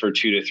business for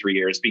 2 to 3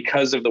 years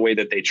because of the way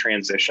that they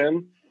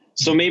transition.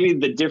 So maybe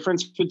the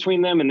difference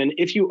between them, and then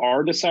if you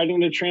are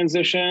deciding to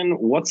transition,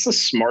 what's the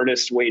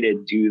smartest way to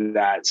do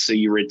that so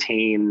you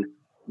retain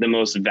the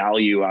most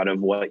value out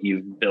of what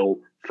you've built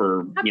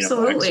for X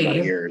amount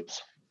of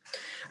years?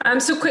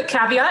 So quick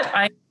caveat,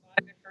 I'm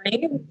an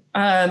attorney.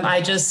 I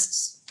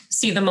just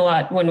see them a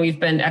lot when we've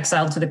been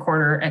exiled to the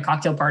corner at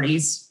cocktail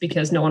parties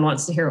because no one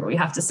wants to hear what we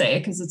have to say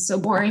because it's so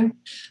boring.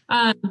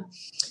 But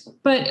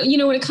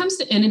when it comes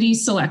to entity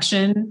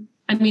selection,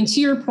 I mean, to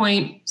your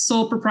point,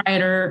 sole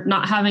proprietor,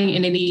 not having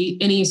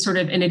any sort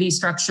of entity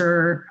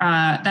structure,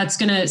 that's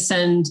going to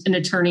send an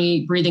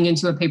attorney breathing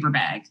into a paper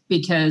bag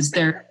because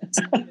they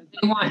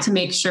want to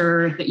make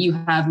sure that you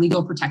have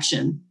legal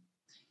protection.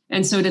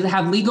 And so to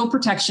have legal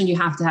protection, you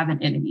have to have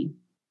an entity.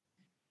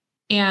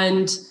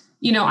 And,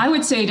 I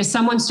would say to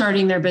someone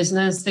starting their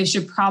business, they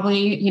should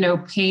probably,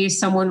 pay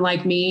someone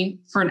like me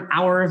for an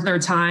hour of their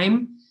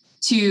time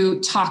to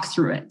talk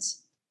through it.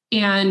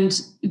 And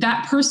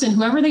that person,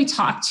 whoever they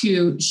talk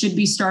to, should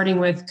be starting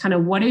with kind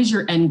of, what is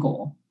your end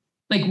goal?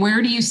 Like,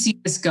 where do you see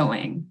this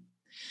going?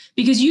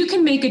 Because you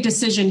can make a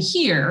decision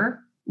here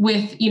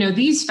with,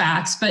 these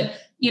facts, but,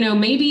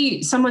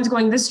 maybe someone's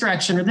going this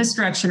direction or this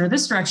direction or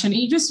this direction.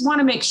 And you just want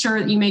to make sure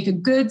that you make a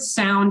good,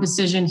 sound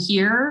decision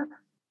here.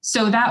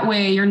 So that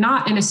way you're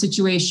not in a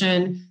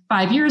situation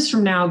 5 years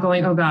from now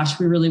going, oh gosh,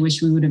 we really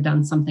wish we would have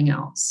done something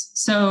else.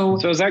 So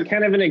is that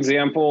kind of an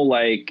example?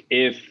 Like,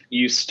 if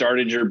you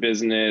started your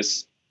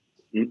business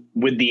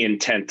with the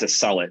intent to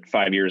sell it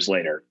 5 years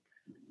later,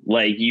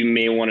 like, you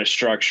may want to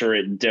structure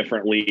it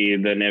differently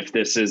than if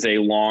this is a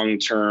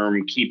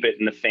long-term, keep it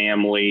in the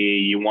family,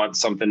 you want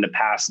something to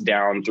pass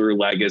down through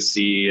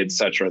legacy, et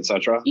cetera, et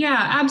cetera. Yeah,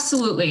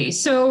 absolutely.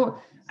 So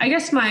I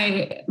guess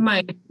my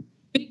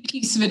big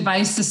piece of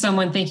advice to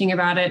someone thinking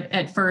about it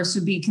at first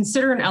would be,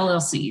 consider an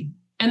LLC.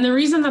 And the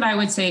reason that I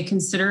would say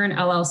consider an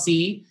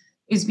LLC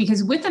is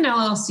because with an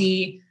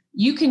LLC,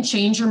 you can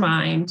change your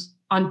mind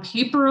on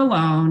paper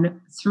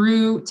alone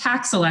through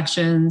tax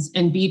elections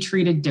and be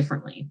treated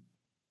differently.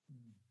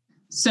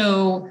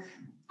 So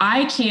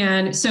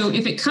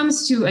if it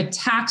comes to a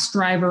tax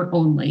driver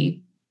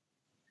only,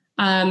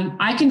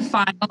 I can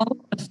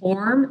file a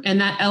form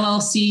and that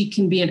LLC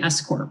can be an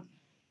S Corp,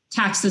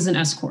 taxed as an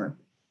S Corp.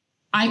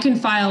 I can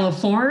file a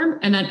form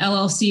and that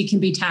LLC can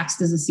be taxed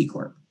as a C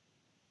Corp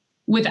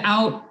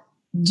without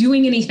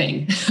doing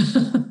anything.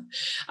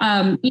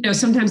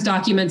 Sometimes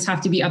documents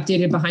have to be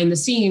updated behind the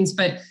scenes,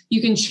 but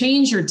you can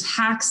change your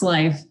tax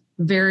life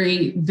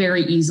very,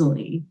 very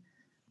easily.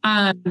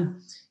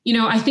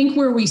 I think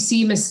where we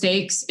see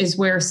mistakes is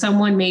where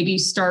someone maybe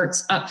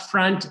starts up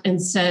front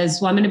and says,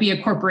 well, I'm going to be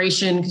a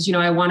corporation because,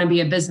 I want to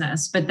be a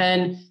business. But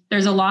then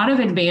there's a lot of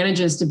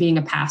advantages to being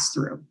a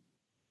pass-through.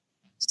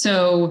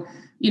 So,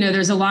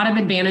 there's a lot of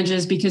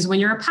advantages because when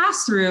you're a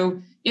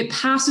pass-through, it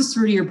passes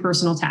through to your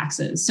personal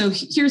taxes. So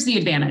here's the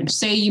advantage.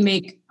 Say you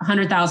make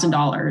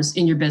 $100,000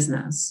 in your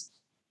business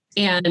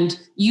and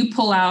you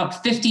pull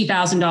out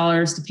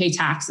 $50,000 to pay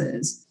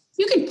taxes.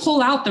 You can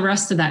pull out the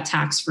rest of that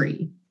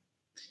tax-free.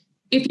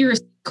 If you're a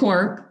C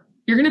Corp,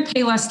 you're going to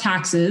pay less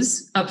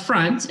taxes up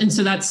front. And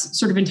so that's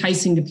sort of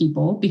enticing to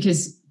people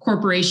because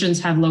corporations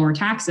have lower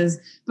taxes.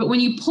 But when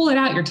you pull it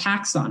out, you're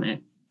taxed on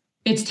it.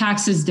 It's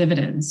taxed as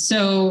dividends.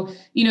 So,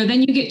 then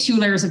you get 2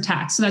 layers of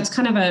tax. So that's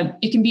kind of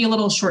it can be a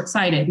little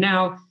short-sighted.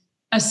 Now,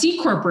 a C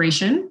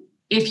corporation,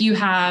 if you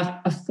have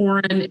a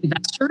foreign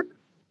investor,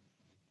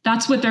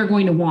 that's what they're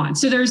going to want.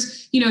 So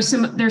there's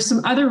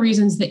some other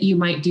reasons that you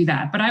might do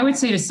that. But I would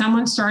say to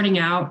someone starting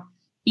out,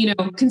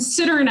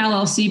 consider an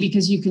LLC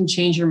because you can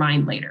change your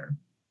mind later.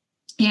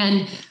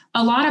 And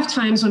a lot of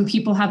times when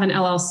people have an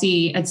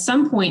LLC, at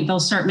some point they'll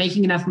start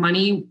making enough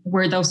money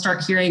where they'll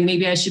start hearing,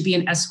 maybe I should be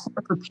an S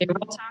Corp for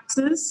payroll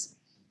taxes.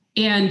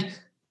 And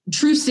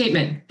true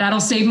statement, that'll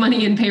save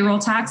money in payroll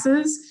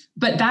taxes.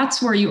 But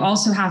that's where you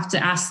also have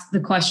to ask the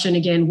question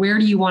again, where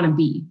do you want to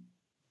be?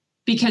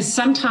 Because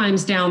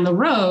sometimes down the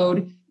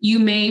road, you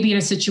may be in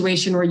a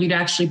situation where you'd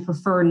actually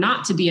prefer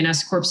not to be an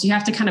S Corp. So you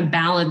have to kind of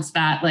balance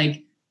that,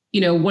 like,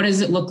 what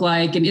does it look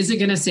like? And is it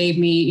going to save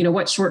me?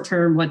 What's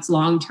short-term, what's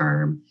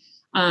long-term?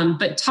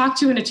 But talk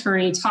to an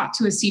attorney, talk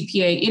to a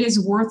CPA. It is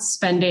worth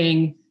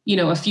spending,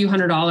 a few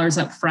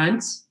 $100s up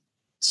front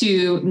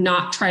to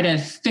not try to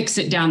fix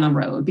it down the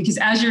road. Because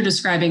as you're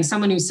describing,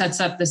 someone who sets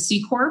up the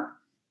C Corp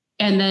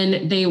and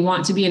then they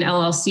want to be an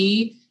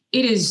LLC,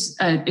 it is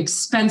an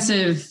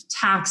expensive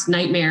tax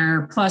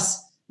nightmare.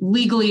 Plus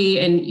legally,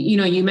 and,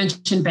 you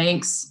mentioned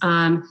banks,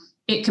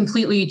 it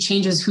completely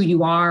changes who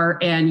you are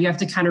and you have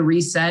to kind of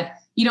reset.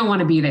 You don't want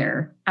to be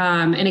there.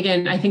 And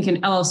again, I think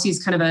an LLC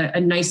is kind of a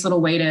nice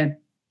little way to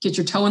get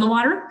your toe in the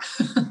water.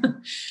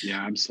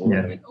 Yeah,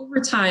 absolutely. Yeah. Over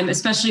time,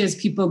 especially as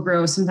people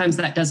grow, sometimes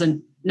that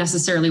doesn't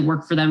necessarily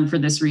work for them for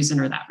this reason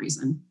or that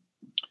reason.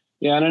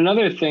 Yeah. And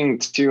another thing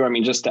too,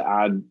 just to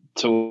add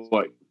to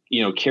what,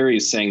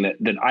 Carrie's saying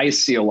that I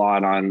see a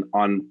lot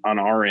on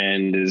our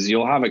end is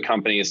you'll have a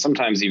company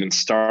sometimes even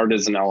start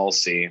as an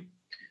LLC,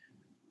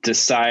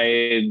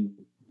 decide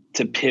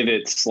to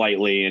pivot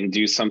slightly and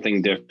do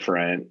something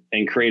different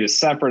and create a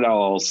separate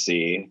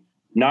LLC,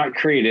 not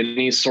create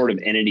any sort of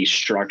entity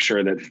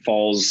structure that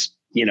falls,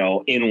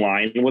 in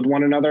line with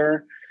one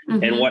another.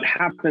 Mm-hmm. And what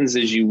happens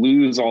is you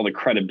lose all the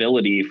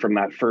credibility from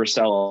that first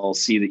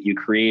LLC that you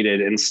created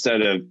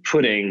instead of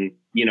putting,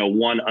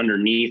 one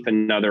underneath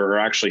another or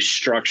actually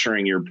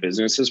structuring your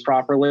businesses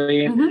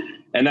properly. Mm-hmm.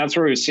 And that's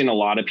where we've seen a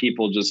lot of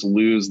people just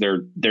lose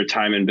their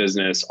time in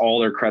business, all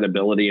their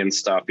credibility and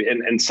stuff.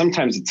 And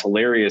sometimes it's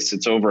hilarious.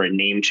 It's over a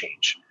name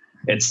change.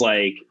 It's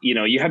like,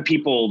 you have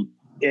people,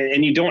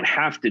 and you don't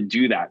have to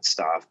do that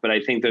stuff, but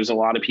I think there's a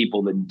lot of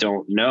people that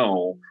don't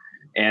know,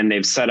 and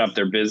they've set up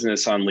their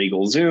business on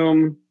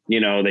LegalZoom.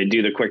 They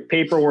do the quick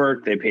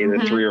paperwork, they pay the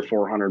 $300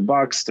 or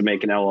 $400 to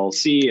make an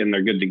LLC and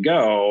they're good to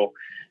go.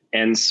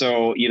 And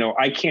so,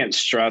 I can't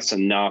stress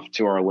enough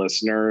to our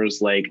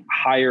listeners, like,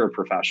 hire a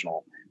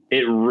professional.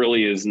 It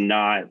really is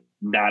not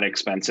that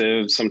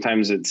expensive.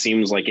 Sometimes it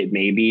seems like it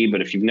may be, but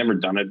if you've never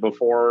done it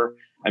before,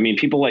 I mean,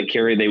 people like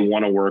Carrie, they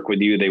want to work with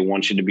you. They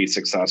want you to be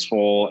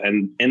successful.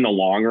 And in the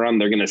long run,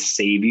 they're going to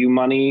save you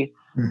money,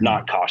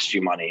 not cost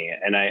you money.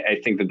 And I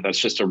think that that's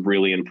just a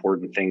really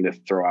important thing to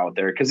throw out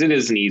there, because it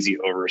is an easy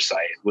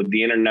oversight. With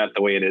the internet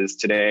the way it is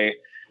today,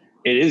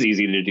 it is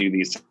easy to do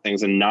these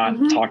things and not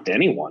talk to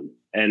anyone.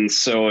 And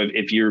so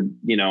if you're,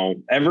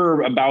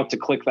 ever about to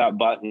click that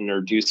button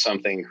or do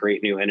something,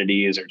 create new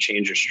entities or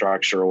change your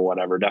structure or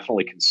whatever,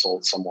 definitely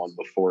consult someone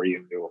before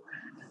you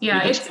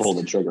just pull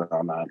the trigger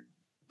on that.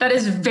 That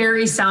is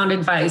very sound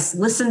advice.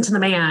 Listen to the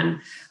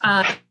man.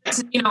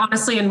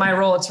 Honestly, in my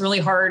role, it's really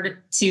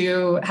hard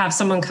to have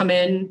someone come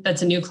in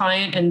that's a new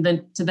client and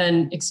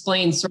then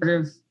explain sort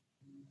of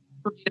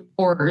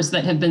horrors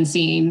that have been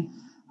seen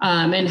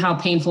and how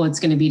painful it's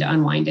going to be to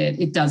unwind it.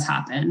 It does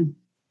happen.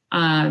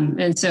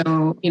 And so,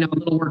 a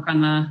little work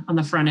on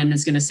the front end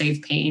is going to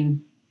save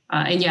pain.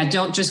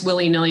 Don't just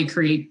willy-nilly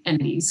create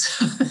entities.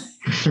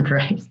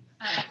 Right.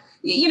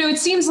 It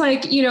seems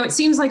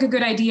like a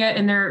good idea,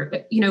 and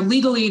there,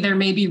 legally there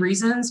may be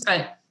reasons,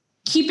 but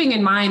keeping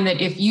in mind that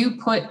if you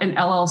put an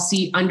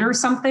LLC under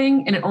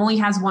something and it only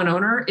has one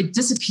owner, it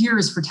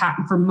disappears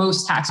for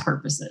most tax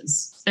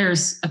purposes.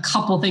 There's a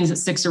couple things it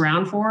sticks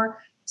around for.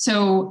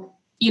 So,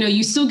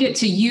 you still get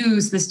to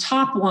use this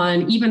top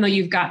one, even though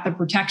you've got the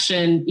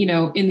protection,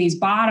 in these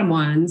bottom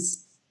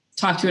ones.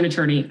 Talk to an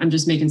attorney. I'm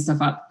just making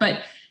stuff up,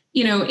 but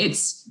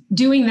it's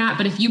doing that.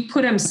 But if you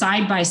put them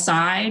side by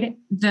side,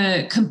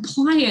 the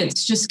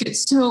compliance just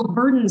gets so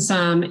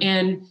burdensome.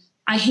 And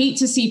I hate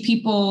to see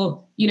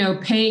people,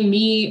 paying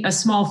me a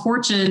small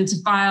fortune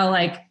to file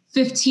like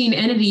 15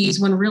 entities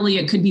when really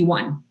it could be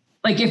one.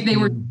 Like if they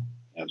were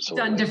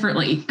done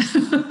differently.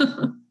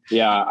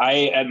 Yeah.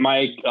 At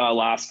my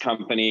last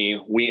company,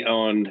 we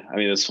owned,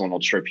 this one will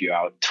trip you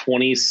out,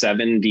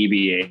 27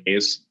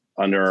 DBAs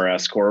under our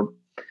S Corp.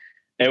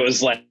 It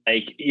was like,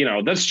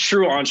 that's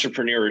true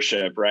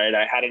entrepreneurship, right?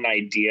 I had an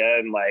idea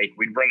and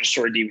we'd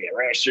register a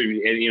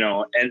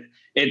DBA, and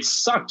it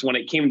sucked when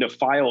it came to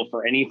file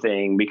for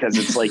anything, because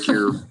it's like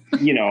you're,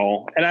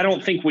 and I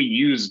don't think we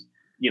used,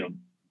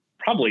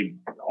 probably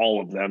all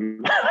of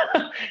them.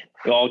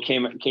 It all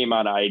came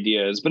out of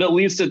ideas, but at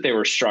least that they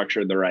were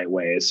structured the right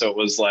way. So it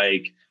was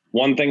like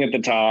one thing at the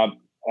top,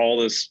 all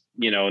this,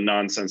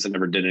 nonsense that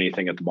never did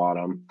anything at the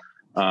bottom.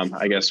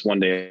 I guess one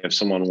day if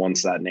someone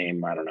wants that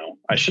name, I don't know.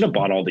 I should have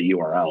bought all the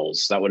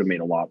URLs. That would have made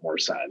a lot more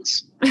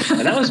sense.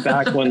 And that was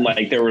back when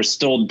there were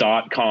still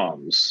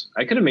 .coms.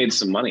 I could have made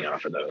some money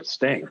off of those.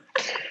 Dang.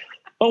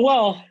 But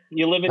well,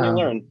 you live and you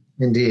learn.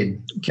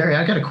 Indeed. Carrie,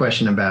 I got a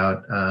question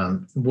about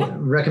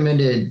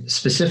recommended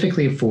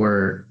specifically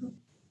for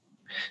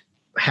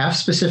half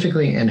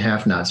specifically and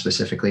half not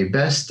specifically.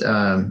 Best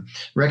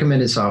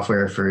recommended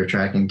software for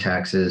tracking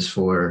taxes,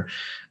 for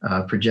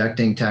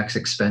projecting tax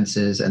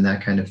expenses and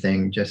that kind of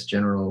thing, just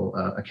general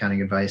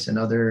accounting advice and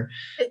other.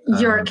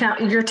 Your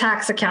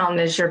tax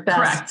accountant is your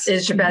best,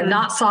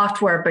 not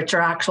software, but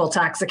your actual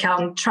tax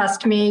accountant.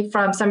 Trust me,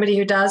 from somebody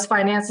who does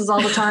finances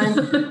all the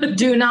time,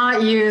 do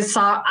not use,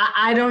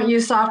 I don't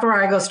use software.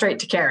 I go straight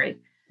to Carrie.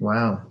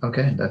 Wow.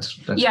 Okay. That's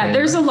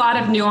there's a lot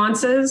of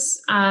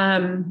nuances.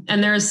 And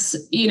there's,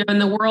 in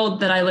the world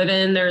that I live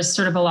in, there's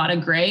sort of a lot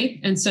of gray.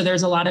 And so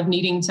there's a lot of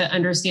needing to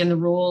understand the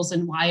rules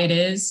and why it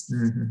is.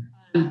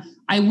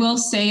 I will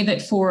say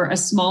that for a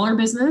smaller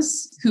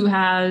business who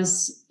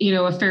has,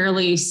 a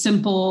fairly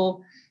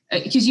simple,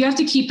 because you have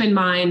to keep in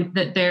mind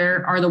that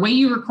there are the way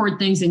you record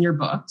things in your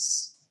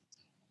books.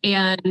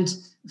 And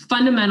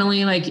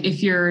fundamentally,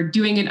 if you're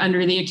doing it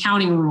under the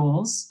accounting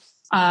rules,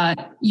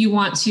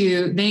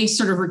 they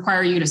sort of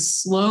require you to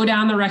slow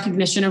down the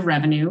recognition of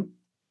revenue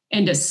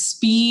and to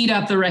speed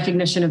up the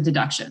recognition of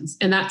deductions.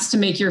 And that's to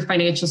make your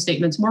financial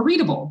statements more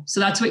readable. So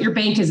that's what your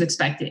bank is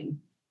expecting.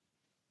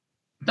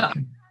 The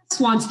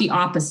IRS wants the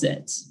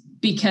opposite,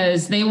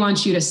 because they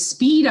want you to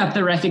speed up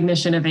the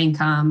recognition of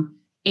income.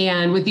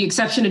 And with the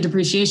exception of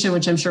depreciation,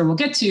 which I'm sure we'll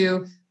get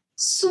to,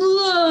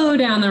 slow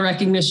down the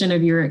recognition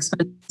of your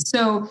expenses.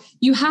 So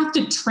you have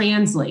to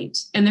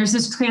translate, and there's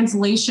this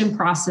translation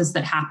process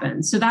that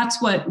happens. So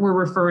that's what we're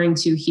referring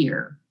to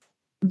here.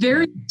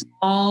 Very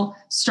small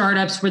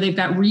startups where they've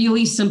got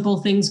really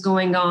simple things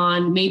going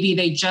on. Maybe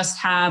they just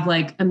have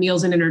a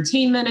meals and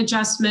entertainment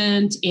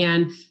adjustment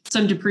and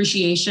some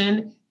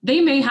depreciation. They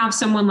may have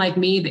someone like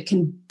me that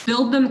can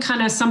build them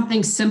kind of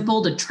something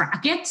simple to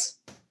track it,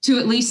 to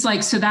at least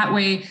so that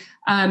way,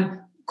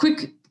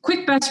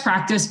 quick best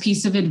practice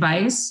piece of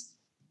advice.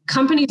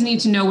 Companies need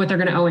to know what they're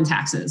going to owe in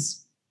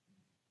taxes.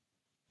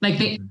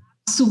 They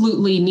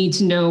absolutely need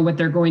to know what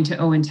they're going to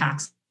owe in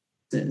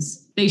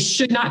taxes. They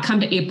should not come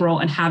to April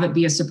and have it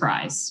be a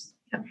surprise.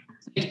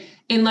 Yep.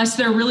 Unless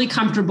they're really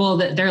comfortable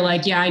that they're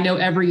I know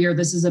every year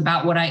this is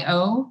about what I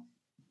owe.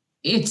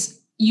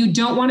 You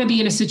don't want to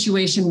be in a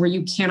situation where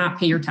you cannot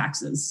pay your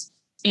taxes.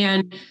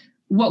 And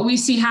what we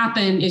see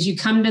happen is you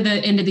come to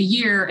the end of the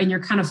year and you're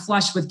kind of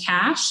flush with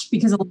cash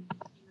because a lot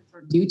of payments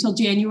are due till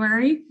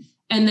January,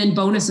 and then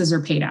bonuses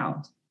are paid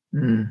out.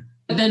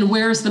 But then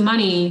where's the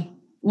money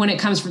when it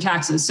comes for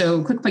taxes.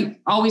 So QuickBooks,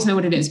 always know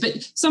what it is.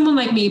 But someone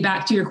like me,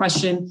 back to your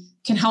question,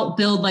 can help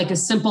build like a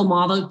simple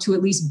model to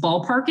at least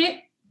ballpark it.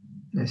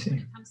 I see. When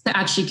it comes to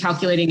actually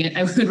calculating it,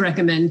 I would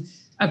recommend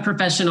a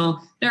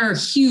professional. There are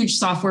huge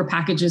software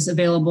packages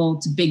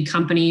available to big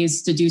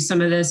companies to do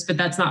some of this, but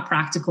that's not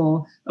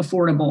practical,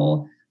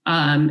 affordable.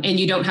 And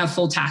you don't have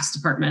full tax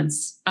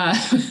departments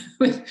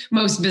with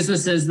most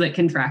businesses that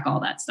can track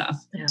all that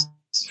stuff. Yeah.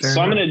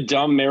 So I'm going to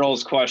dumb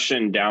Meryl's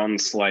question down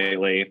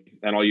slightly,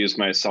 and I'll use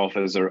myself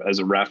as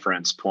a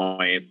reference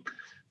point.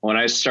 When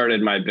I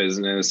started my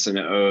business in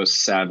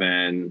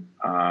 2007,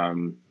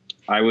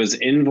 I was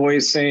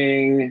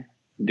invoicing,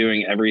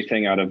 doing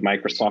everything out of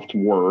Microsoft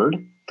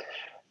Word.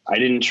 I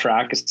didn't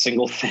track a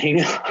single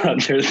thing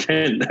other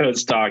than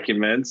those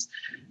documents.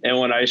 And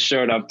when I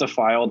showed up to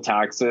file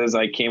taxes,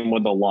 I came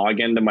with a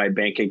login to my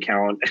bank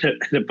account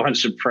and a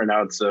bunch of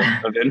printouts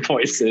of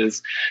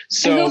invoices.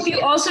 So I hope you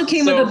also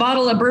came with a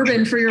bottle of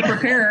bourbon for your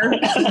preparer.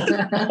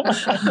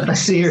 I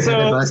see your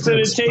head. So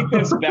to take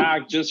this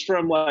back, just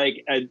from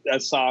like a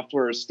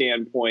software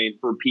standpoint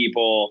for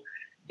people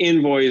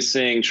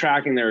invoicing,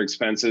 tracking their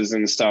expenses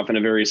and stuff in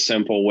a very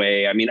simple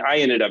way. I mean, I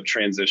ended up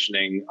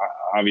transitioning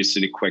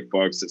obviously to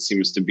QuickBooks. It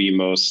seems to be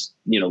most,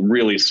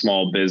 really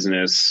small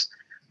business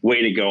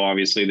way to go.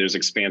 Obviously there's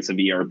expansive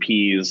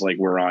ERPs like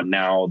we're on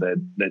now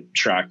that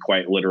track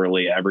quite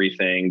literally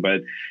everything.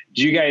 But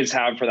do you guys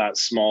have for that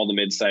small to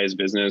mid-sized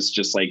business,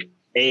 just like,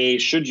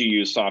 should you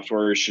use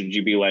software or should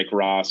you be like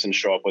Ross and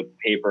show up with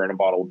paper and a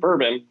bottle of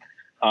bourbon?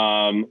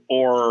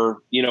 Or,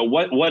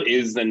 what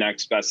is the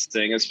next best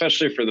thing,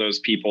 especially for those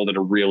people that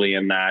are really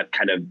in that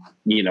kind of,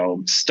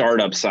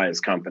 startup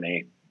size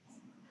company?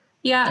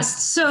 Yeah.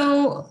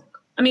 So,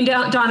 I mean,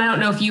 Don, I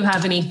don't know if you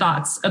have any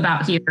thoughts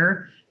about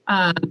here,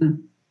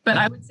 but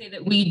I would say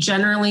that we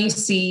generally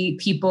see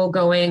people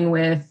going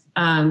with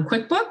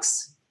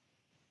QuickBooks.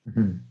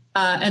 Mm-hmm.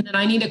 And then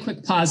I need a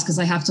quick pause because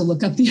I have to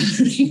look up the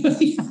other name of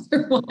the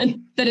other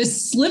one that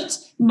has slipped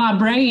my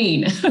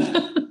brain.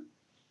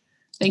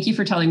 Thank you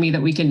for telling me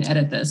that we can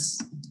edit this.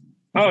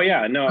 Oh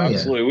yeah, no,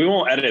 absolutely. Yeah. We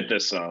won't edit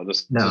this though.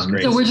 This is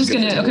great. So we're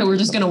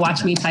just gonna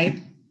watch me type.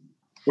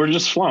 We're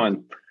just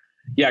flowing.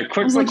 Yeah,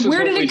 QuickBooks. Like,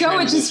 where did it go?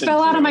 It just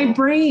fell out of my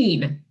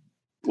brain.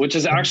 Which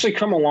has actually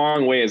come a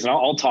long ways, and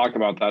I'll talk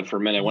about that for a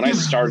minute. When I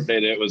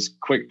started, it was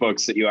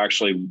QuickBooks that you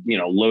actually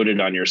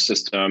loaded on your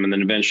system, and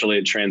then eventually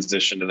it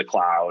transitioned to the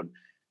cloud.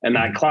 And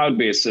that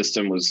cloud-based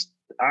system was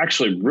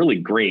actually really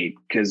great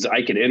because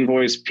I could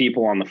invoice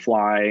people on the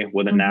fly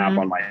with an app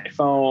on my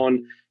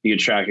phone. You could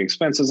track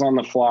expenses on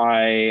the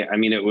fly. I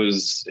mean, it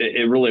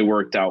really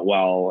worked out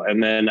well.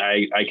 And then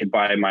I could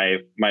buy my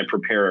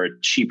preparer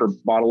a cheaper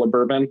bottle of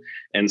bourbon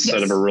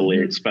instead of a really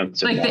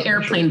expensive like the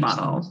airplane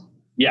bottle.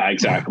 Yeah,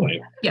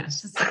 exactly.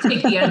 Yes, just to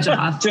take the edge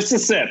off. Just a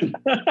sip.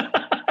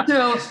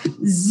 So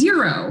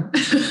 0.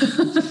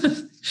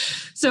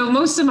 So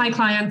most of my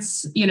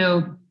clients,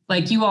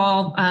 like you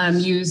all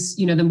use,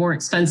 the more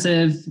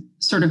expensive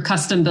sort of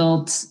custom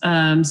built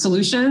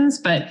solutions,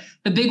 but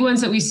the big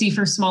ones that we see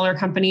for smaller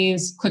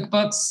companies,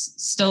 QuickBooks,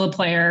 still a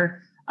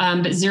player,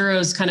 but Xero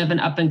is kind of an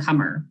up and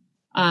comer.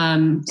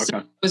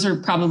 So those are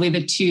probably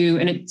the two,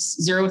 and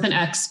it's Xero with an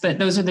X, but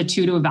those are the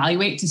two to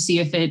evaluate to see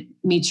if it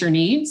meets your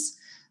needs.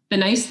 The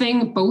nice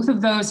thing, both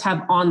of those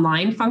have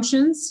online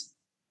functions.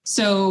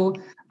 So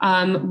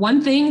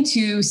one thing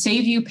to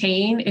save you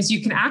pain is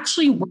you can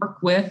actually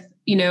work with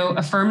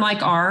a firm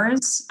like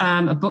ours,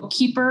 a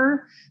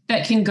bookkeeper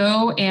that can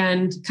go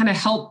and kind of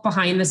help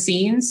behind the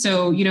scenes.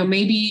 So,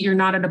 maybe you're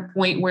not at a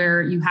point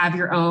where you have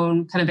your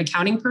own kind of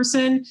accounting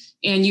person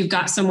and you've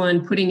got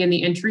someone putting in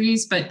the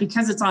entries, but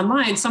because it's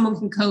online, someone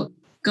can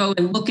go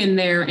and look in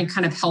there and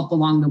kind of help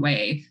along the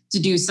way to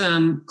do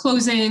some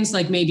closings,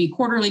 like maybe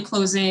quarterly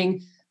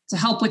closing, to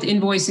help with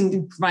invoicing,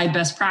 to provide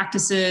best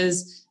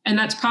practices. And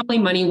that's probably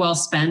money well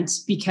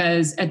spent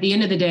because at the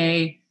end of the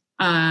day,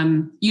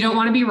 you don't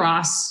want to be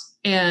Ross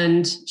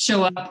and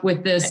show up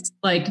with this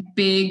like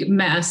big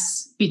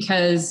mess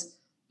because,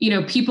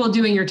 people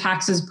doing your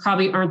taxes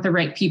probably aren't the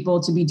right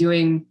people to be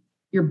doing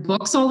your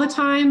books all the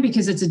time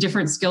because it's a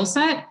different skill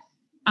set.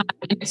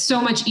 It's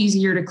so much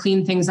easier to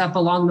clean things up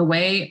along the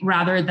way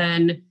rather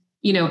than,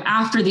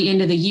 after the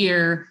end of the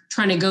year,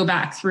 trying to go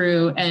back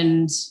through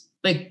and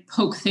like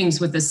poke things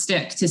with a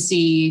stick to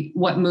see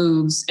what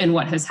moves and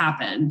what has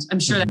happened. I'm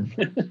sure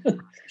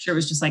that it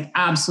was just like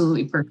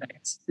absolutely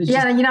perfect.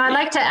 I'd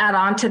like to add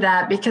on to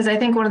that because I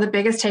think one of the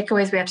biggest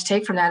takeaways we have to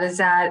take from that is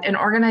that an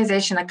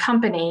organization, a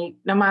company,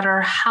 no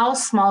matter how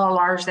small or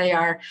large they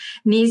are,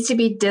 needs to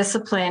be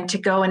disciplined to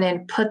go in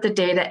and put the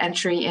data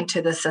entry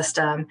into the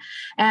system.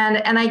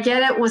 And I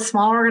get it with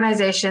small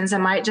organizations, it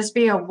might just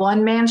be a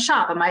one-man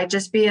shop. It might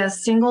just be a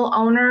single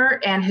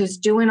owner and who's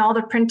doing all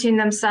the printing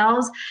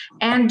themselves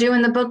and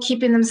doing the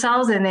bookkeeping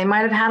themselves. And they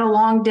might have had a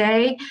long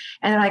day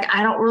and they're like,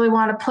 I don't really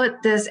want to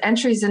put this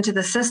entries into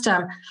the system.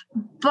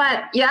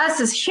 But yes,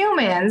 as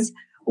humans,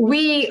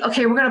 we're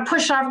going to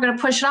push it off.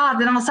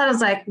 Then all of a sudden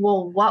it's like,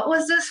 well, what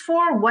was this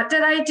for? What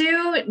did I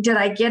do? Did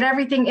I get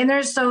everything in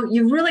there? So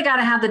you really got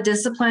to have the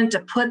discipline to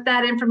put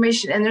that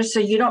information in there so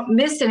you don't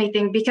miss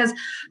anything, because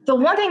the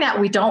one thing that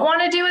we don't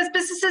want to do as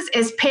businesses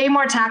is pay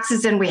more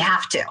taxes than we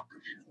have to.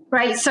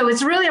 Right. So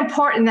it's really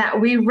important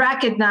that we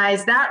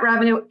recognize that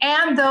revenue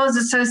and those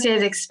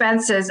associated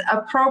expenses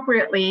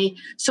appropriately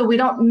so we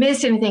don't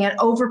miss anything and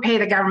overpay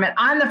the government.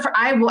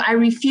 I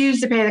refuse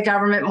to pay the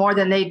government more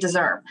than they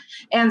deserve.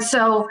 And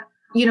so,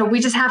 we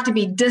just have to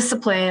be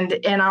disciplined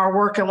in our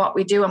work and what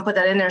we do and put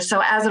that in there.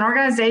 So as an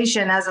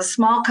organization, as a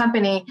small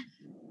company,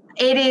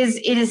 it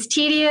is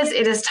tedious,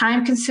 it is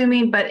time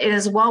consuming, but it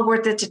is well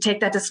worth it to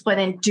take that discipline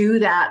and do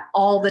that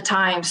all the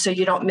time so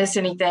you don't miss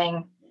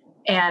anything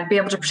and be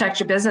able to protect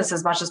your business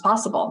as much as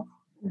possible.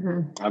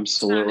 Mm-hmm.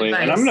 Absolutely.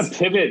 And I'm going to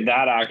pivot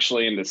that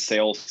actually into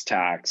sales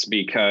tax,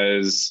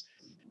 because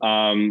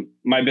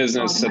my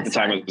business at the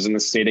time was in the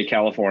state of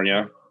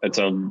California. It's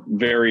a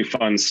very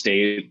fun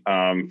state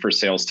for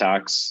sales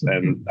tax.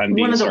 And I'm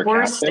being sarcastic. One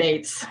of the worst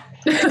states.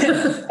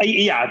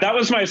 Yeah, that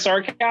was my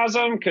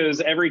sarcasm, because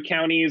every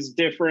county is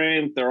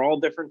different. They're all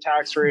different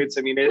tax rates.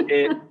 I mean,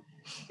 it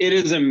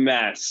is a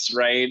mess,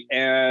 right?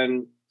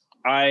 And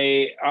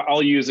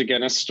I'll use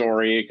again a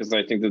story, because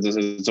I think that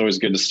it's always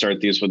good to start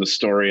these with a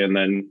story, and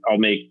then I'll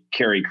make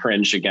Carrie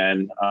cringe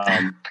again.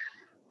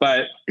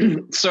 But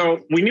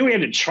so we knew we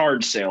had to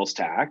charge sales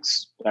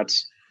tax.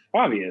 That's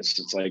obvious.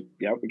 It's like,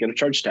 yeah, we got to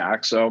charge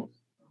tax. So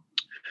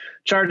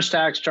charge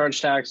tax.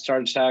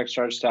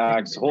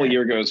 The whole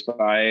year goes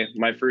by.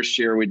 My first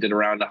year, we did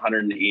around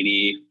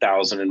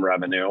 180,000 in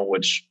revenue,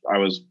 which I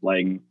was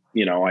like,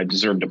 I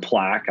deserved a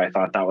plaque. I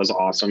thought that was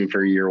awesome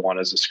for year one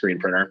as a screen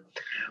printer.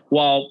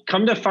 Well,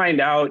 come to find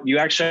out, you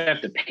actually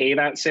have to pay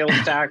that sales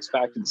tax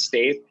back to the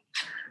state.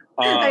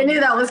 I knew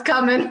that was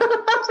coming.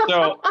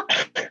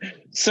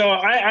 So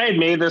I had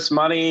made this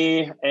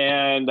money,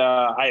 and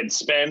I had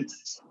spent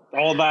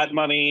all that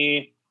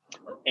money,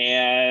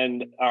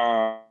 and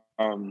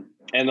the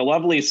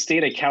lovely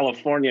state of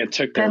California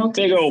took their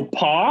big old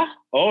paw.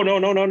 Oh,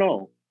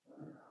 no.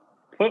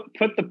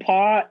 Put the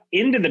paw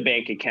into the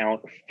bank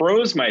account,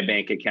 froze my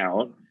bank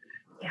account,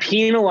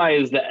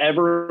 penalized the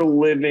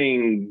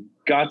ever-living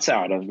guts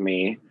out of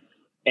me,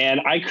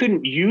 and I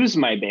couldn't use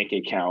my bank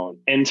account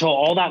until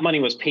all that money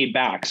was paid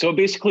back. So it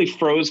basically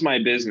froze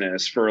my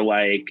business for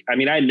I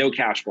had no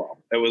cash flow.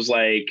 It was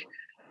like,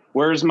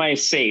 where's my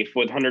safe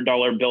with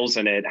 $100 bills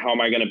in it? How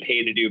am I going to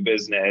pay to do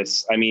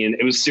business? I mean,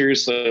 it was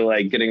seriously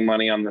like getting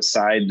money on the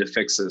side to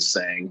fix this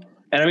thing.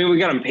 And I mean, we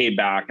got them paid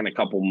back in a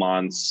couple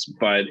months,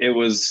 but it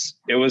was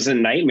a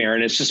nightmare.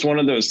 And it's just one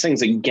of those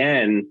things,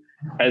 again,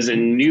 as a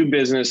new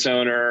business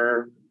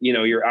owner,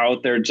 you're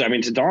out there. I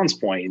mean, to Dawn's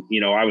point,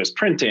 I was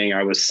printing,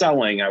 I was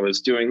selling, I was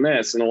doing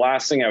this. And the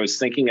last thing I was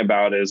thinking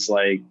about is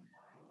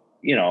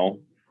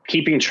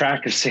keeping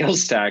track of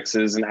sales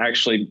taxes and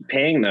actually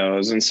paying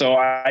those. And so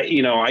I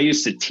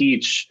used to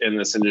teach in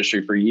this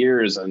industry for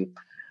years, and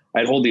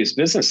I'd hold these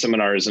business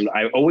seminars, and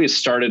I always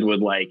started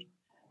with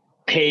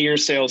pay your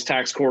sales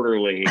tax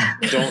quarterly.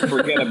 Don't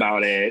forget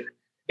about it.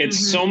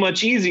 It's so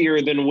much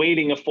easier than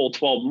waiting a full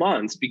 12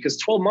 months, because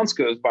 12 months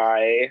goes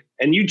by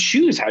and you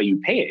choose how you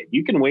pay it.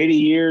 You can wait a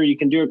year, you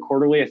can do it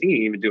quarterly. I think you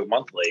can even do it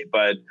monthly,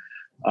 but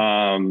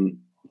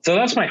so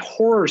that's my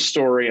horror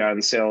story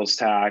on sales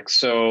tax.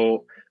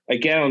 So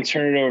again, I'll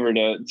turn it over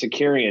to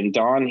Carrie and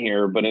Dawn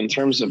here, but in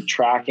terms of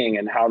tracking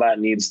and how that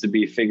needs to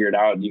be figured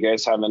out, do you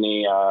guys have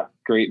any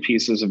great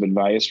pieces of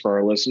advice for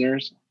our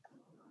listeners?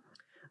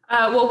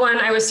 Well, one,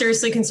 I was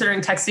seriously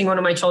considering texting one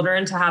of my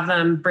children to have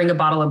them bring a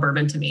bottle of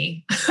bourbon to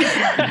me.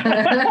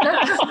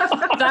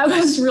 That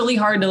was really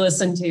hard to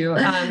listen to.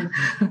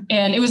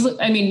 And it was,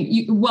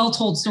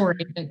 well-told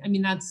story.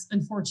 That's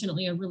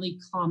unfortunately a really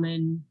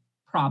common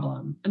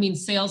problem.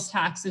 Sales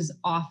tax is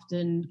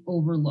often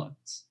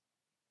overlooked.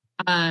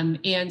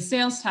 And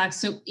sales tax,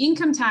 so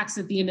income tax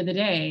at the end of the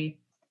day,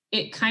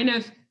 it kind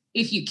of,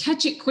 if you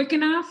catch it quick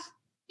enough,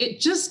 it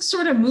just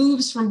sort of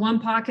moves from one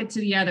pocket to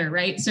the other,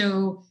 right?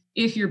 So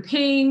if you're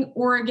paying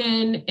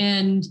Oregon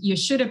and you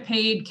should have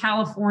paid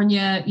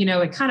California,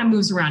 it kind of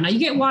moves around. Now you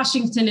get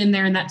Washington in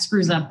there and that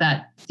screws up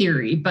that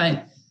theory,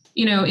 but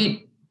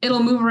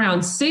it'll move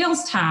around.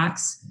 Sales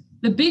tax,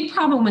 the big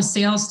problem with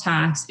sales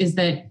tax is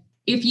that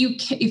if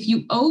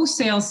you owe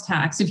sales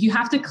tax, if you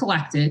have to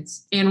collect it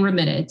and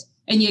remit it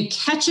and you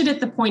catch it at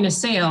the point of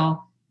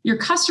sale, your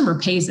customer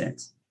pays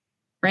it,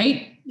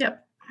 right?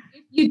 Yep.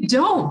 If you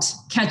don't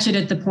catch it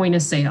at the point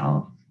of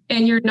sale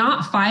and you're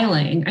not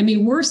filing,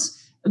 worse.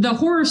 The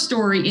horror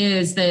story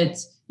is that,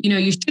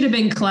 you should have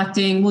been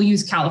collecting, we'll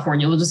use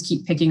California, we'll just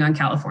keep picking on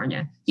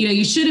California.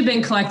 You should have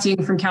been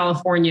collecting from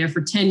California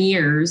for 10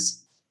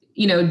 years,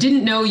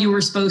 didn't know you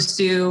were supposed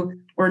to,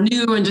 or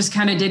knew and just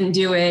kind of didn't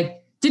do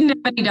it, didn't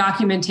have any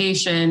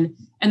documentation.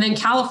 And then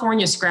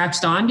California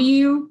scratched onto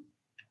you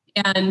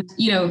and,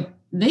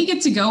 they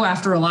get to go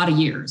after a lot of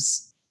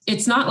years.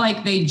 It's not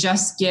like they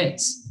just get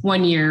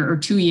 1 year or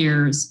 2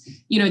 years,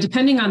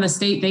 depending on the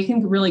state, they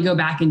can really go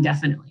back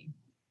indefinitely.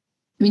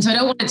 so I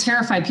don't want to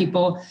terrify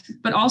people,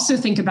 but also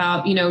think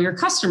about, your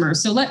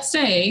customers. So let's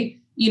say,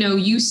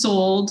 you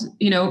sold,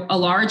 a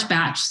large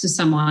batch to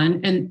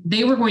someone and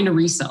they were going to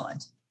resell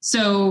it.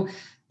 So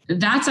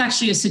that's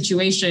actually a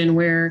situation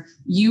where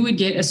you would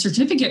get a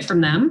certificate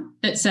from them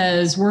that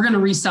says, we're going to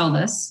resell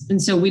this.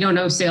 And so we don't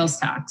owe sales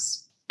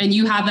tax. And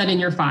you have that in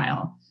your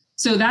file.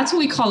 So that's what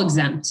we call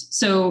exempt.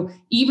 So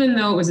even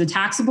though it was a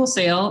taxable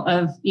sale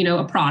of,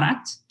 a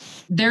product,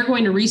 they're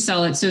going to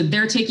resell it. So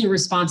they're taking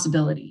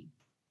responsibility.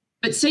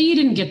 But say you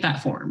didn't get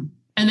that form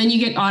and then you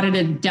get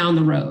audited down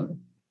the road.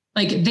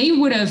 Like they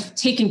would have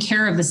taken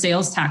care of the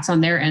sales tax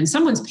on their end.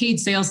 Someone's paid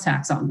sales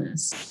tax on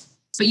this,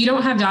 but you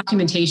don't have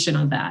documentation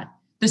of that.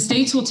 The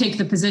states will take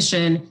the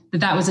position that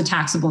that was a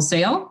taxable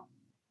sale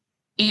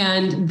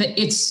and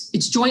it's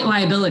joint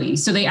liability.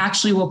 So they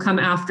actually will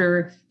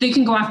they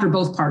can go after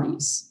both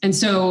parties. And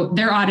so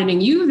they're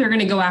auditing you, they're going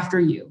to go after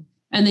you.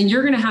 And then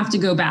you're going to have to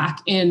go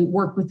back and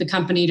work with the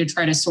company to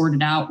try to sort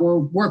it out or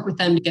work with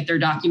them to get their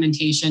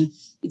documentation.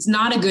 It's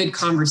not a good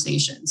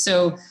conversation.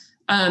 So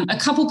a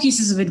couple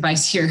pieces of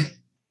advice here.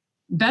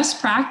 Best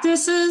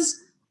practices,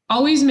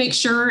 always make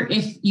sure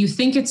if you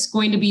think it's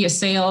going to be a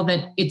sale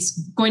that it's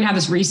going to have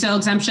this resale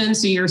exemption.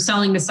 So you're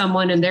selling to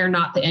someone and they're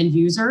not the end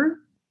user.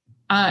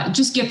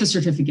 Just get the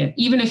certificate.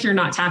 Even if you're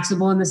not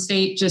taxable in the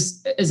state,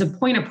 just as a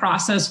point of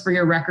process for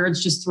your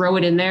records, just throw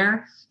it in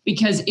there.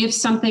 Because if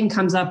something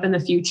comes up in the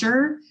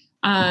future,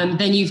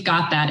 then you've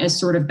got that as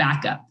sort of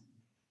backup.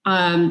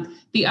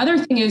 The other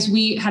thing is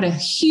we had a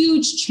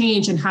huge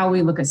change in how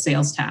we look at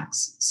sales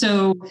tax.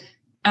 So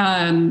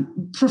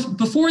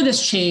before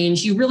this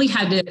change, you really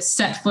had to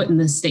set foot in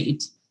the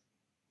state.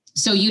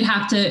 So you'd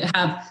have to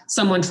have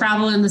someone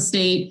travel in the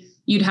state.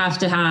 You'd have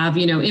to have,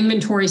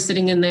 inventory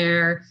sitting in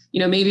there,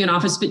 maybe an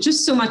office, but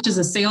just so much as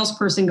a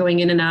salesperson going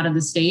in and out of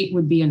the state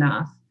would be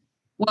enough.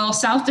 Well,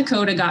 South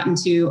Dakota got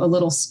into a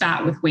little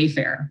spat with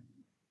Wayfair.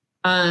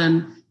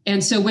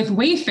 And so with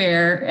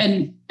Wayfair,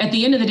 and at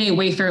the end of the day,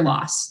 Wayfair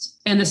lost.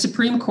 And the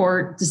Supreme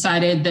Court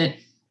decided that,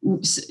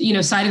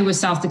 sided with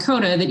South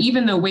Dakota, that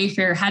even though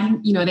Wayfair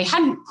they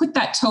hadn't put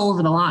that toe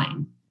over the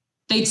line,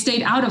 they'd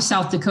stayed out of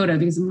South Dakota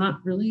because I'm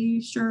not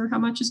really sure how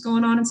much is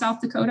going on in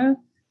South Dakota.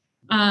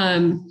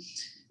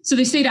 So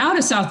they stayed out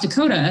of South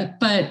Dakota,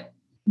 but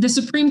the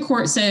Supreme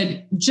Court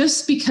said,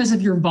 just because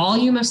of your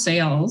volume of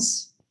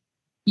sales,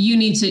 you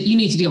need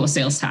to deal with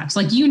sales tax.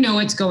 Like,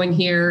 it's going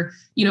here.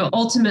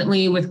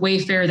 Ultimately with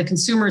Wayfair, the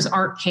consumers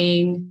aren't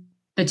paying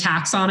the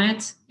tax on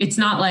it. It's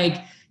not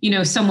like,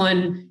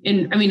 someone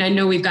I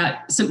know we've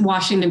got some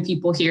Washington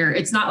people here.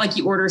 It's not like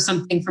you order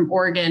something from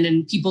Oregon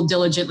and people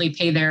diligently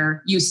pay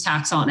their use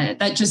tax on it.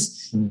 That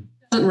just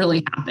doesn't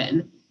really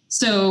happen.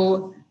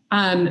 So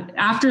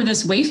after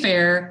this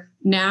Wayfair,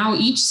 now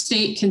each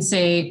state can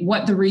say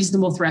what the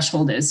reasonable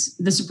threshold is.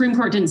 The Supreme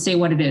Court didn't say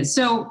what it is.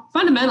 So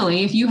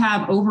fundamentally, if you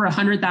have over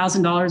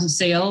 $100,000 of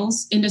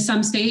sales into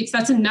some states,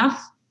 that's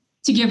enough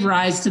to give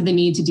rise to the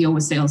need to deal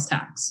with sales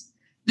tax.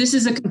 This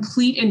is a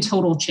complete and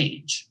total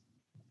change.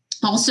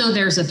 Also,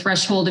 there's a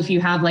threshold if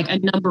you have like a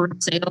number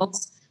of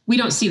sales. We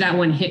don't see that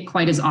one hit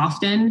quite as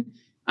often.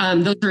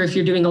 Those are if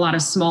you're doing a lot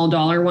of small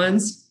dollar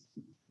ones.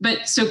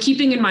 But so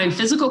keeping in mind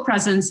physical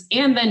presence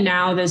and then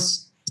now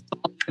this.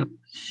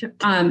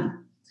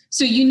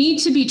 So you need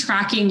to be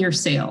tracking your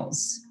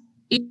sales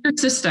in your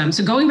system.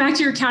 So going back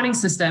to your accounting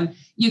system,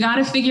 you got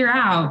to figure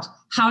out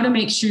how to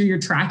make sure you're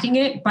tracking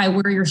it by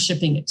where you're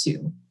shipping it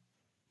to.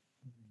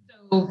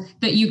 So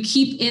that you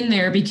keep in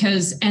there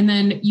and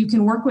then you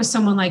can work with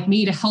someone like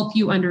me to help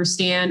you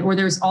understand, or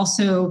there's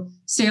also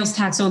sales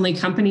tax only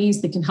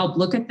companies that can help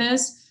look at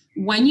this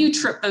when you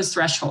trip those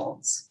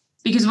thresholds.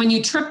 Because when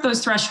you trip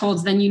those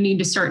thresholds, then you need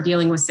to start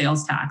dealing with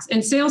sales tax.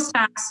 And sales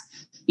tax,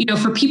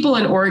 for people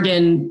in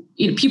Oregon,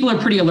 people are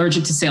pretty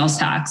allergic to sales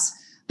tax.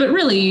 But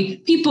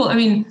really,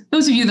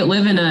 those of you that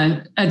live in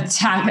a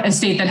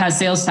state that has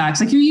sales tax,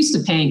 like you're used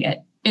to paying it.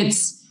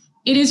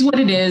 It is what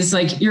it is.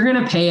 Like you're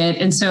going to pay it.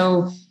 And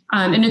so,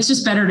 and it's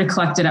just better to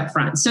collect it up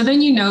front. So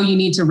then you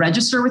need to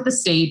register with the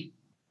state,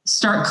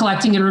 start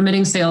collecting and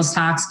remitting sales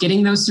tax,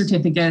 getting those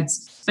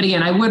certificates. But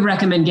again, I would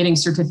recommend getting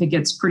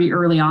certificates pretty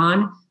early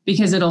on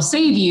because it'll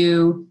save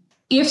you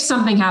if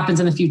something happens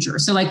in the future.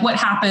 So like what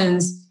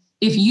happens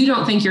if you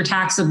don't think you're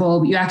taxable,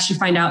 but you actually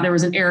find out there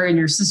was an error in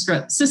your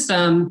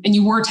system and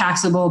you were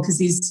taxable because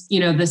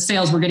the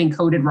sales were getting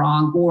coded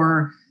wrong,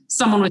 or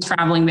someone was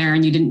traveling there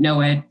and you didn't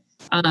know it,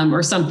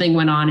 or something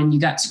went on and you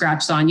got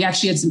scratched on. You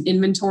actually had some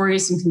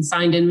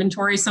consigned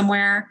inventory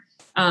somewhere,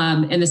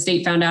 and the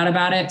state found out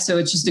about it. So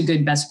it's just a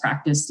good best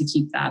practice to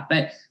keep that.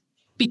 But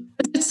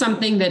because it's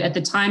something that at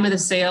the time of the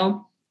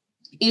sale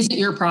isn't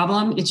your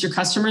problem, it's your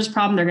customer's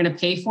problem, they're going to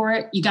pay for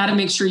it. You got to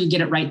make sure you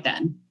get it right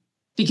then,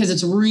 because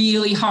it's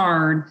really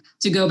hard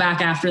to go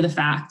back after the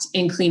fact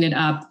and clean it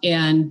up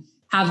and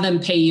have them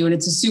pay you. And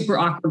it's a super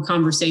awkward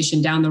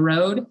conversation down the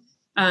road.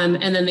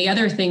 And then the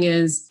other thing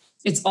is,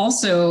 it's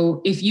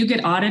also, if you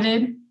get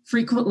audited,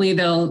 frequently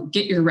they'll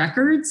get your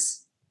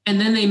records and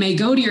then they may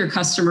go to your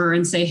customer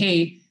and say,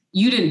 hey,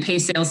 you didn't pay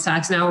sales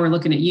tax. Now we're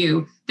looking at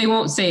you. They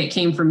won't say it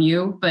came from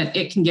you, but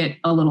it can get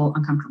a little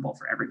uncomfortable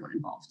for everyone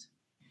involved.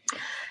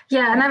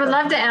 Yeah. And I would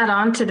love to add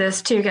on to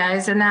this too,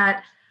 guys, and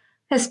that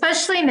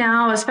especially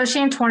now,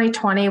 especially in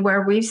 2020,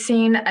 where we've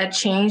seen a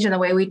change in the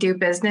way we do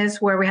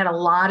business, where we had a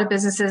lot of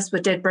businesses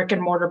that did brick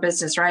and mortar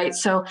business, right?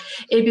 So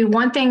it'd be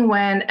one thing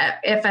when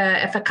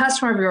if a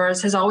customer of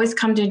yours has always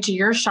come into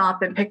your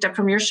shop and picked up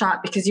from your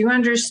shop because you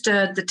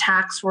understood the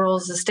tax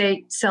rules, the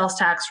state sales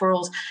tax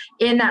rules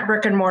in that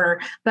brick and mortar.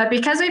 But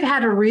because we've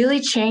had to really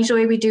change the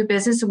way we do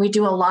business, and we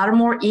do a lot of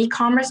more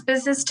e-commerce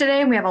business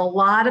today, we have a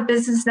lot of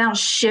business now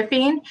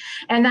shipping,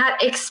 and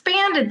that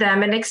expanded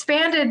them and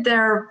expanded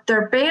their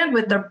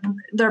bandwidth,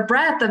 their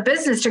breadth of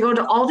business to go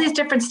to all these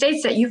different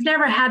states that you've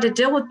never had to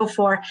deal with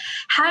before.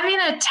 Having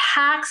a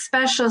tax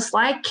specialist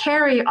like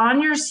Carrie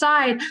on your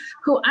side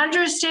who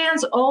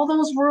understands all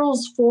those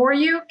rules for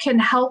you can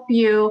help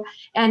you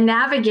and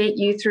navigate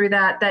you through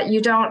that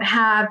you don't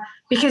have,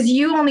 because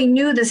you only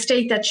knew the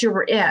state that you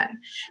were in.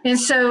 And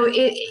so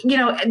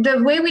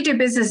the way we do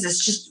business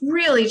is just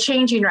really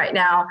changing right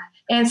now.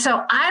 And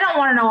so I don't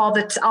want to know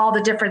all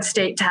the different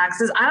state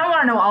taxes. I don't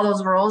want to know all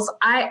those rules.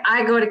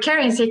 I go to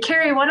Carrie and say,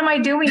 Carrie, what am I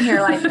doing here?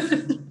 Like,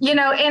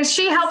 and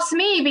she helps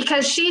me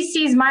because she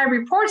sees my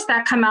reports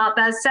that come out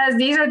that says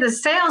these are the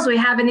sales we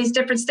have in these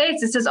different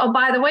states. It says, oh,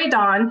 by the way,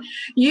 Dawn,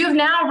 you've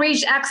now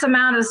reached X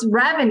amount of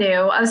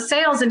revenue of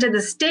sales into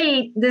the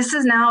state. This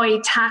is now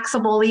a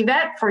taxable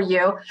event for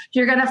you.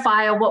 You're going to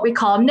file what we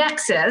call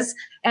nexus.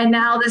 And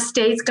now the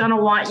state's going to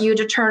want you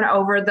to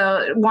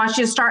wants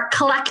you to start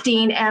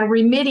collecting and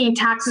remitting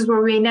taxes where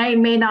we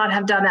may not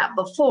have done that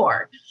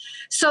before.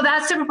 So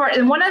that's super important.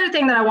 And one other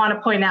thing that I want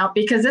to point out,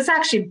 because this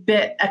actually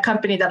bit a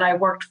company that I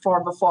worked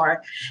for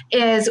before,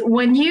 is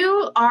when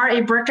you are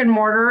a brick and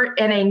mortar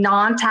in a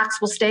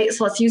non-taxable state,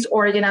 so let's use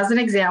Oregon as an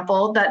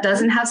example, that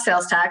doesn't have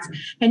sales tax,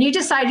 and you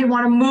decide you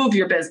want to move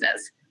your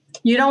business.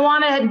 You don't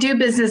want to do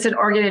business in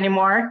Oregon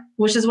anymore,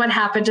 which is what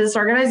happened to this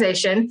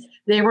organization.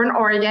 They were in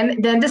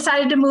Oregon, then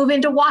decided to move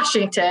into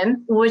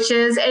Washington, which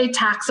is a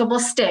taxable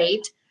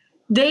state.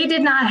 They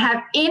did not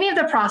have any of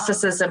the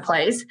processes in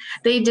place.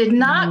 They did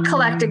not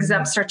collect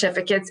exempt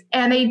certificates,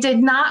 and they did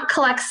not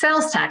collect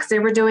sales tax. They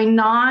were doing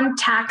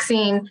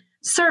non-taxing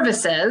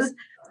services.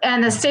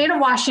 And the state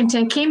of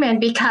Washington came in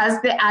because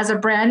as a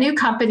brand new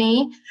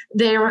company,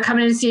 they were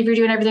coming in to see if you're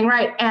doing everything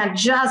right and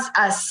just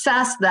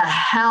assessed the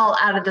hell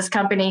out of this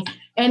company.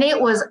 And it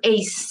was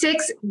a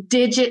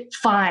 6-digit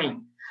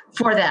fine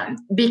for them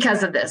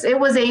because of this. It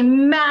was a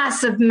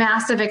massive,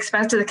 massive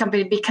expense to the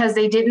company because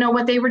they didn't know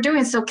what they were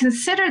doing. So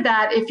consider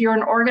that if you're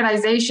an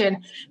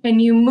organization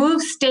and you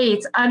move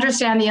states,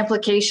 understand the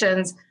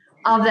implications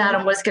of that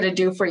and what it's going to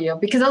do for you,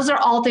 because those are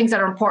all things that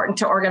are important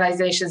to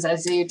organizations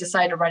as you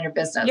decide to run your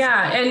business.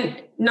 Yeah.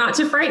 And not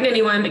to frighten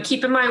anyone, but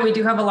keep in mind, we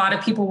do have a lot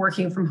of people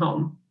working from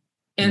home.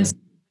 And so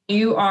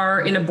you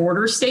are in a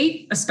border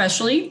state,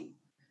 especially,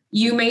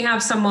 you may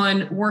have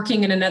someone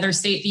working in another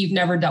state that you've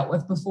never dealt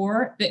with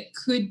before that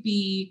could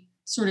be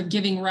sort of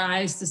giving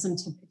rise to some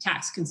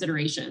tax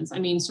considerations. I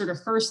mean, sort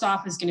of first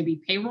off is going to be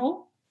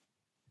payroll.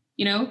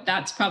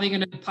 That's probably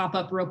going to pop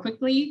up real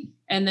quickly.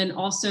 And then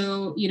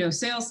also,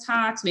 sales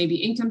tax, maybe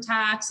income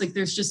tax. Like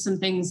there's just some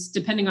things,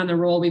 depending on the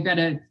role, we've got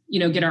to,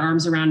 get our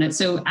arms around it.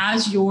 So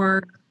as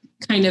you're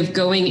kind of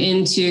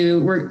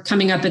we're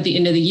coming up at the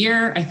end of the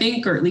year, I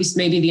think, or at least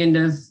maybe the end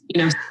of,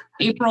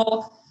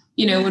 April,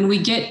 when we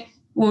get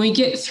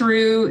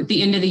through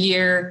the end of the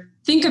year,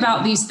 think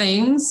about these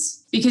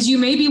things, because you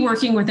may be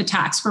working with a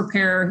tax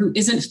preparer who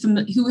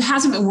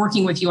hasn't been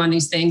working with you on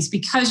these things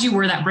because you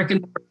were that brick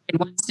and mortar in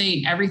one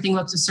state, everything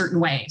looks a certain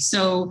way.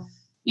 So,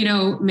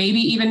 maybe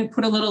even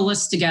put a little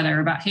list together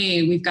about,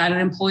 hey, we've got an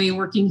employee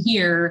working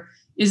here.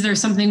 Is there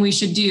something we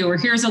should do? Or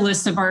here's a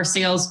list of our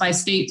sales by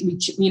state.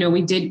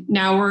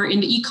 Now we're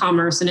into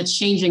e-commerce and it's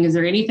changing. Is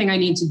there anything I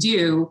need to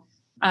do?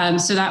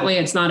 So that way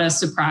it's not a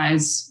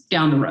surprise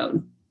down the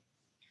road.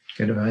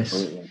 Good advice.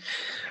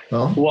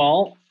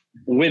 Well,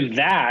 with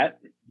that,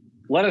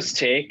 let us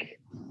take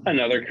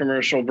another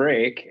commercial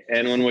break.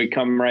 And when we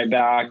come right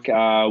back,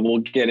 we'll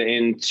get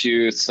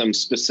into some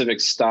specific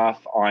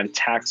stuff on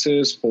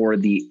taxes for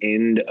the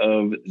end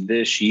of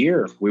this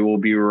year. We will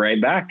be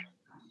right back.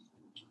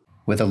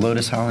 With a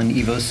Lotus Holland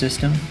Evo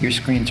system, your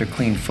screens are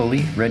cleaned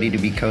fully, ready to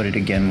be coated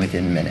again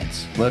within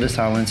minutes. Lotus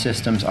Holland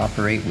systems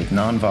operate with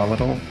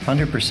non-volatile,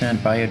 100%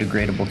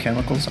 biodegradable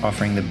chemicals,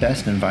 offering the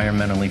best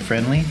environmentally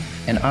friendly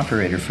and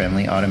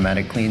operator-friendly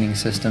automatic cleaning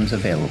systems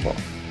available.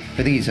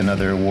 For these and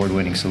other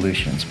award-winning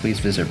solutions, please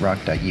visit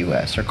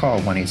rock.us or call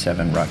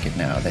 187-ROCKET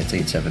now. That's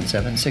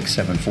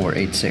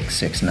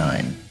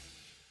 877-674-8669.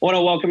 I want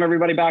to welcome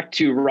everybody back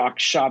to Rock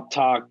Shop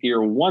Talk,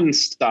 your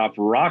one-stop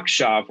rock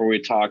shop where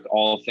we talk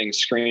all things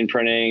screen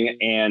printing.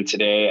 And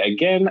today,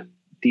 again,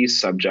 the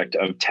subject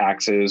of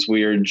taxes.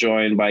 We are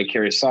joined by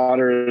Carrie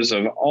Sodders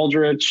of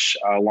Aldrich,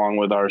 along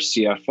with our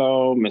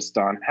CFO, Miss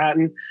Dawn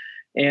Hatton,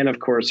 and of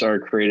course, our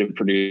creative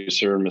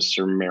producer,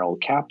 Mr. Merrill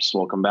Capps.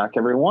 Welcome back,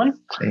 everyone.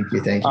 Thank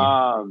you.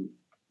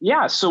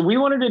 So we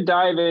wanted to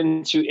dive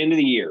into end of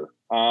the year.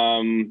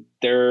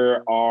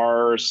 There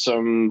are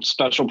some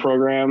special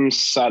programs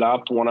set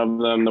up. One of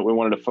them that we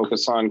wanted to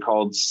focus on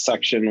called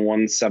Section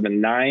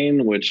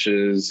 179, which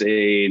is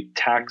a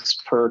tax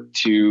perk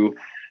to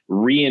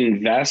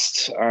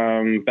reinvest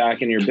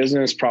back in your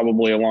business,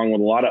 probably along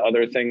with a lot of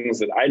other things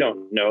that I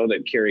don't know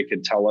that Carrie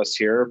could tell us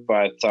here.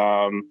 But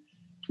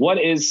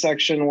what is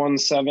Section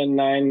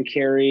 179,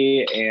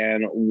 Carrie,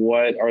 and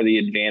what are the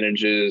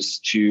advantages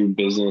to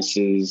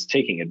businesses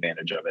taking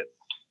advantage of it?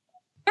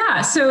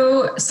 Yeah,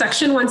 so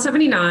Section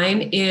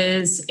 179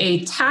 is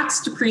a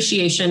tax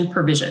depreciation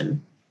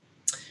provision.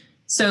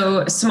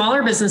 So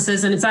smaller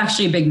businesses, and it's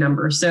actually a big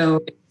number, so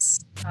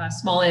it's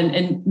small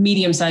and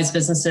medium-sized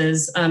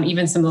businesses,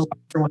 even some of the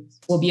larger ones,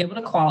 will be able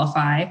to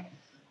qualify,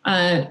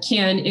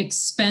 can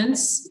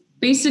expense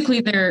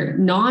basically their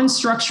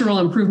non-structural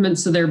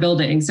improvements to their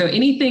building. So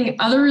anything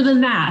other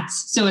than that,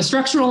 so a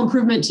structural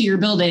improvement to your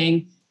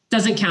building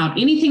doesn't count.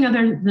 Anything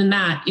other than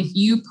that, if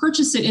you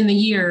purchase it in the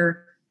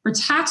year, for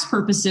tax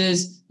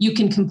purposes, you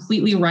can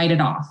completely write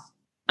it off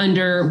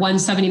under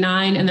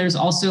 179. And there's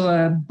also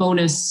a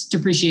bonus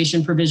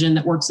depreciation provision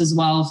that works as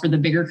well for the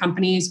bigger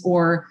companies,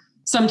 or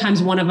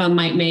sometimes one of them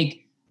might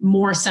make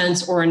more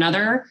sense or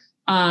another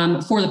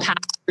for the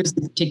pastors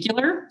in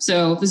particular.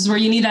 So this is where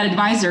you need that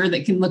advisor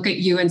that can look at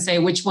you and say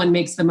which one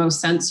makes the most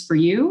sense for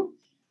you.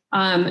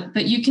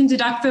 But you can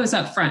deduct those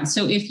up front.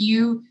 So if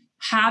you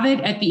have it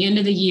at the end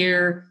of the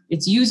year,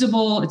 it's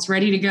usable, it's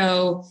ready to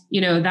go,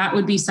 that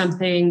would be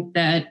something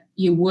that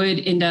you would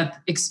end up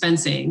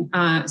expensing.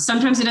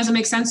 Sometimes it doesn't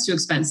make sense to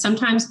expense.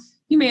 Sometimes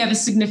you may have a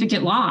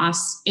significant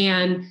loss,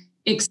 and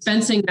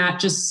expensing that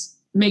just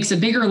makes a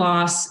bigger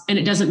loss, and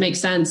it doesn't make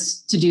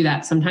sense to do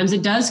that. Sometimes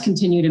it does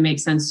continue to make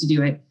sense to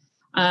do it,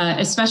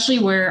 especially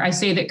where I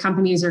say that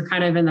companies are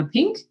kind of in the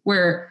pink,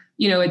 where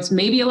it's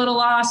maybe a little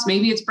loss,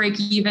 maybe it's break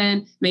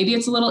even, maybe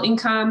it's a little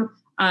income.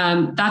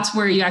 That's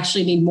where you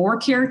actually need more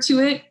care to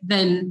it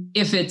than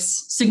if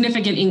it's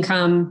significant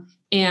income.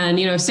 And,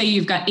 say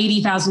you've got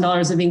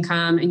 $80,000 of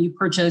income and you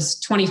purchase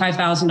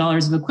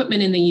 $25,000 of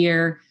equipment in the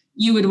year,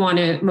 you would want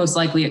to most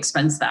likely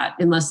expense that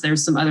unless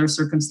there's some other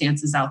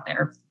circumstances out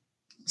there.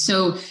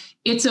 So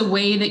it's a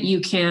way that you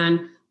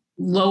can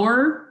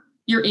lower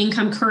your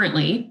income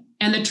currently.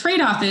 And the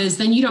trade-off is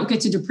then you don't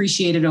get to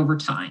depreciate it over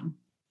time.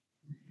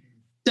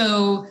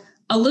 So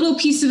a little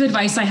piece of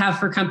advice I have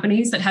for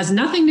companies that has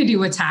nothing to do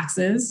with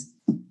taxes: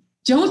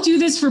 don't do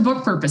this for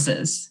book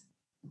purposes,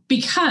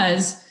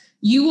 because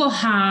you will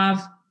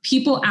have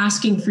people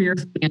asking for your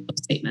financial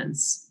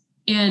statements.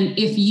 And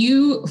if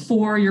you,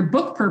 for your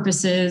book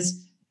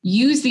purposes,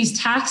 use these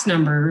tax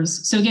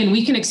numbers, so again,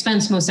 we can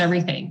expense most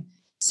everything.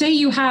 Say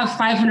you have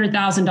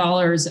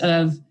 $500,000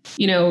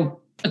 of,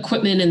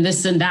 equipment and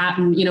this and that,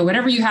 and,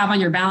 whatever you have on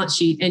your balance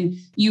sheet, and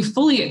you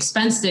fully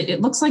expensed it,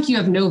 it looks like you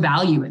have no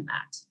value in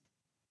that.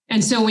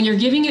 And so when you're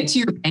giving it to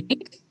your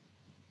bank,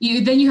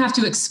 then you have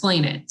to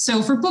explain it.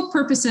 So for book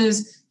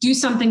purposes, do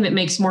something that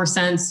makes more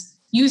sense.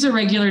 Use a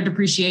regular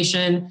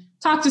depreciation.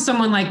 Talk to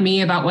someone like me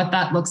about what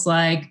that looks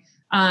like.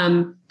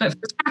 But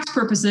for tax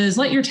purposes,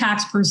 let your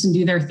tax person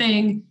do their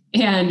thing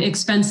and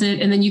expense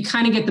it. And then you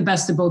kind of get the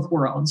best of both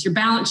worlds. Your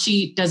balance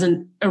sheet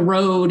doesn't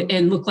erode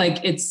and look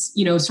like it's,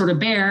 sort of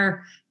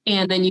bare.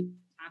 And then you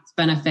tax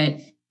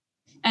benefit.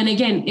 And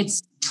again,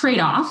 it's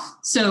trade-off.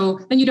 So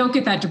then you don't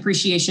get that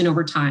depreciation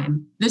over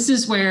time. This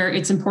is where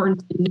it's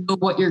important to know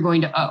what you're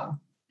going to owe,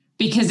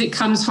 because it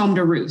comes home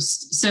to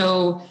roost.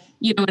 So,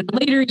 in a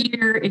later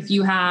year, if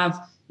you have,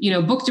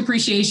 book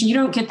depreciation, you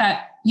don't get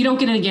that. You don't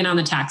get it again on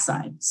the tax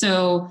side.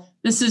 So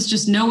this is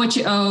just know what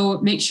you owe.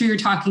 Make sure you're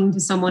talking to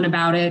someone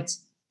about it.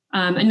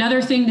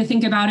 Another thing to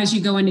think about as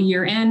you go into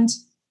year end,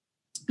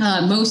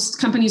 most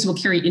companies will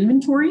carry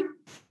inventory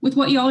with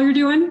what y'all are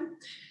doing.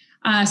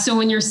 So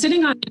when you're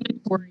sitting on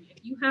inventory,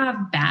 if you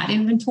have bad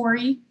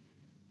inventory,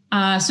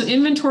 so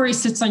inventory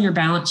sits on your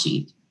balance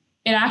sheet,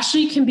 it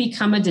actually can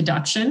become a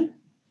deduction.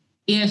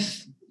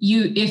 If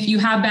you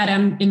have bad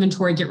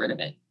inventory, get rid of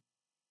it.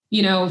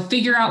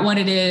 Figure out what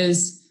it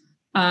is,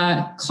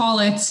 call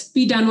it,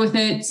 be done with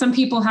it. Some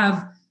people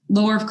have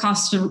lower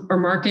cost or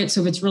market.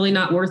 So if it's really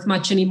not worth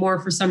much anymore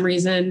for some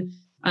reason,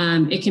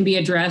 it can be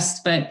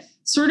addressed. But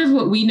sort of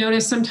what we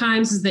notice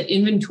sometimes is that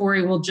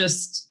inventory will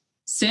just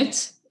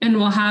sit, and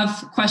we'll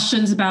have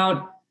questions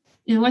about,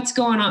 what's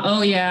going on?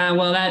 Oh yeah,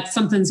 well,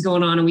 something's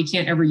going on and we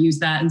can't ever use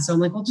that. And so I'm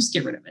like, well, just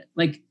get rid of it.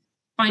 Like,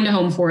 find a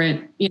home for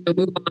it,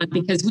 move on,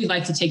 because we'd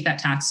like to take that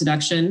tax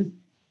deduction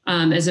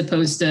as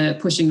opposed to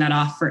pushing that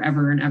off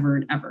forever and ever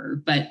and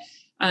ever. But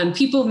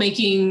people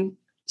making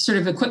sort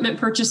of equipment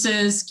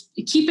purchases,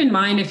 keep in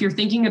mind, if you're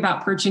thinking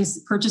about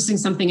purchasing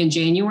something in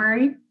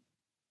January,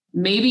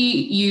 maybe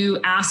you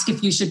ask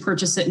if you should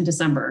purchase it in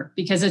December,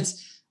 because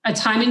it's a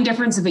timing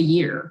difference of a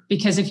year.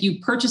 Because if you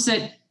purchase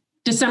it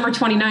December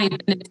 29th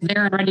and it's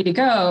there and ready to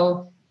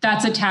go,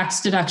 that's a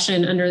tax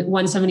deduction under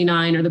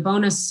 179 or the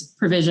bonus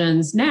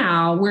provisions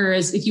now.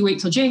 Whereas if you wait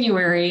till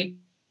January,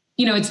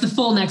 it's the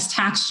full next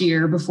tax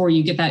year before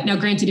you get that. Now,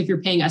 granted, if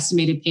you're paying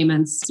estimated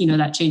payments,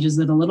 that changes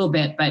it a little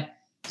bit, but.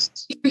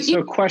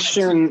 So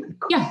question.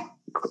 Yeah.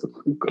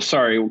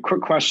 sorry,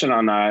 quick question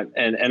on that.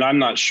 And I'm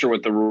not sure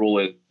what the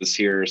rule is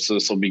here. So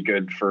this will be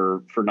good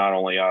for not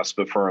only us,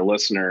 but for our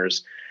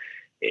listeners.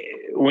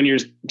 When you're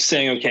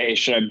saying, okay,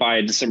 should I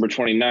buy December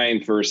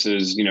 29th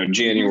versus,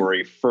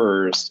 January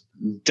 1st,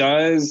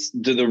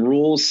 do the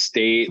rules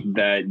state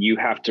that you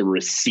have to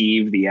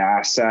receive the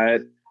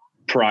asset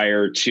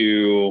prior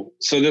to,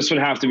 so this would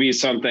have to be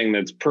something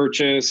that's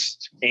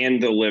purchased and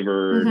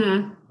delivered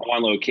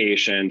on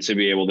location to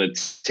be able to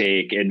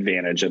take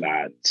advantage of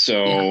that.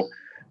 So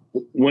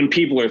when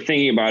people are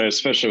thinking about it,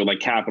 especially with like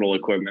capital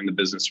equipment, the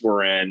business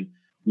we're in,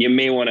 you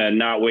may want to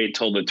not wait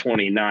till the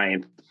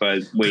 29th,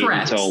 but wait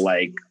until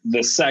like the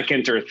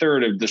 2nd or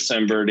 3rd of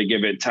December to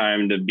give it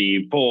time to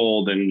be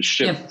pulled and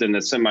shipped in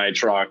the semi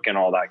truck and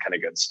all that kind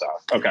of good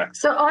stuff. Okay.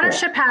 So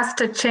ownership has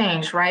to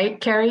change,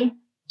 right, Carrie?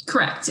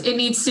 Correct. It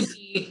needs to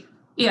be,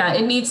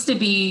 it needs to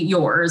be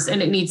yours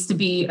and it needs to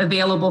be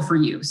available for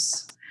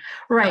use.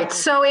 Right.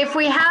 So if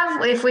we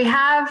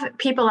have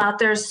people out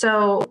there,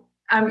 so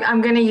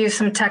I'm going to use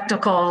some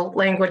technical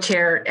language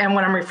here, and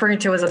what I'm referring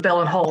to is a bill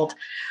and hold.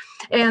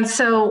 And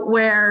so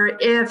where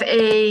if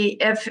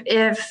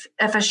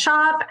a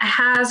shop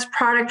has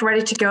product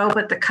ready to go,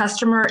 but the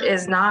customer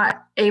is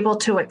not able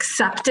to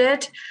accept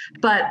it,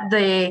 but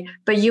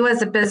you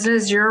as a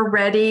business, you're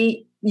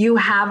ready, you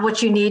have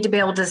what you need to be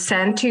able to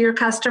send to your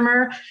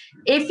customer.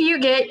 If you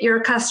get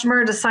your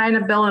customer to sign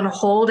a bill and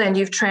hold and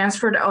you've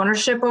transferred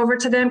ownership over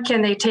to them,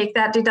 can they take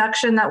that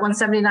deduction, that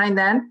 $179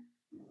 then?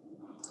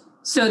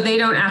 So they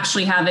don't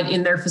actually have it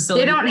in their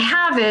facility. They don't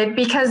have it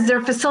because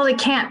their facility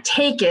can't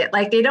take it.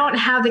 Like they don't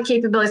have the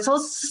capability. So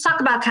let's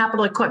talk about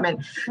capital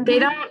equipment. They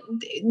don't,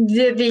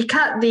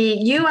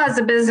 you as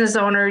a business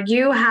owner,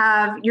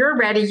 you're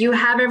ready. You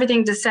have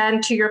everything to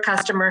send to your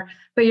customer,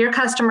 but your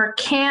customer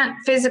can't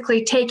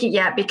physically take it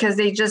yet because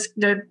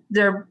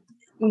they're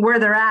where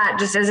they're at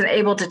just isn't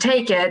able to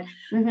take it.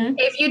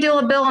 If you do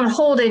a bill and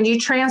hold and you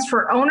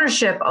transfer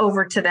ownership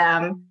over to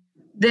them,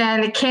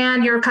 then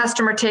can your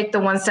customer take the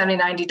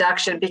 $179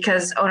 deduction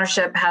because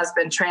ownership has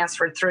been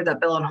transferred through the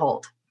bill and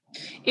hold?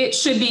 It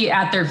should be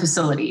at their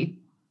facility.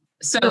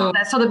 So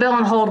the bill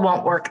and hold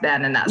won't work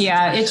then in that situation.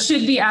 Yeah, it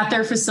should be at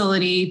their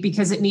facility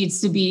because it needs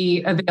to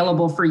be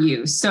available for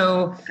use.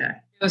 So,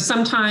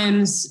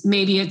 sometimes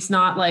maybe it's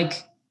not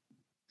like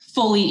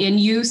fully in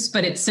use,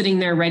 but it's sitting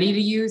there ready to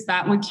use.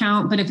 That would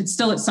count. But if it's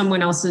still at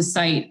someone else's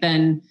site,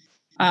 then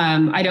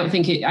I don't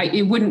think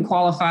it wouldn't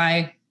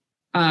qualify.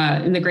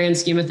 In the grand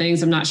scheme of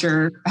things, I'm not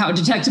sure how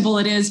detectable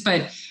it is,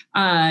 but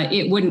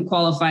it wouldn't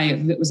qualify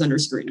if it was under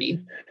scrutiny.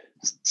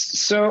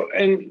 So,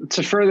 and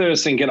to further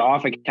this and get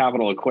off of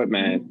capital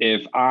equipment,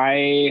 if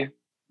I,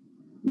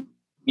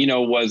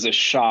 was a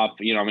shop,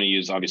 I'm going to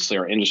use obviously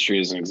our industry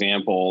as an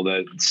example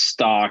that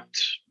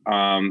stocked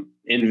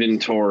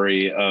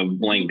inventory of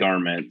blank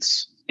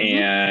garments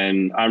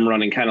and I'm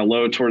running kind of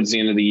low towards the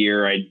end of the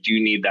year, I do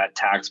need that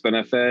tax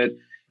benefit.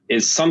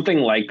 Is something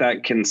like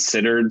that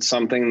considered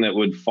something that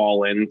would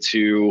fall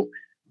into,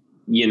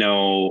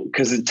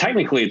 because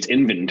technically it's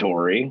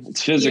inventory,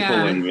 it's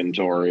physical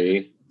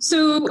inventory.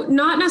 So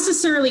not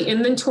necessarily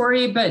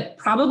inventory, but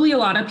probably a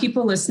lot of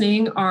people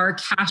listening are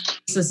cash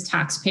basis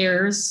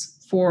taxpayers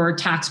for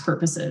tax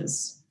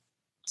purposes.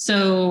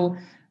 So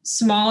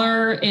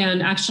smaller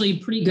and actually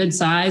pretty good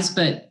size,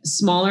 but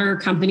smaller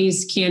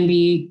companies can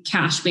be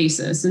cash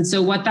basis. And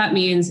so what that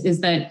means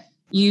is that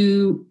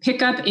you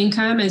pick up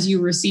income as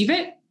you receive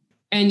it,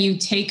 and you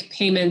take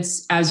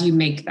payments as you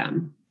make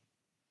them.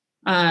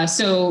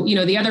 So,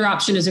 the other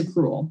option is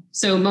accrual.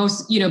 So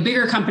most,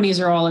 bigger companies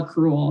are all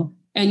accrual,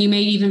 and you may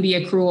even be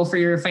accrual for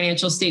your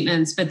financial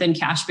statements, but then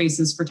cash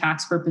basis for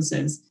tax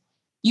purposes.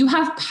 You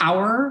have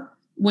power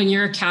when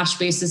you're a cash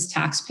basis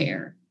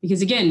taxpayer,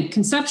 because again,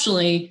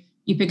 conceptually,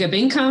 you pick up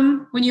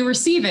income when you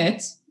receive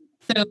it.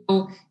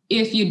 So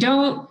if you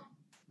don't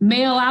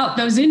mail out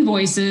those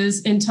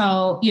invoices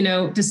until,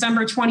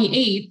 December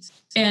 28th,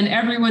 and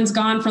everyone's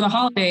gone for the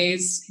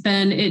holidays,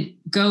 then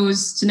it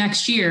goes to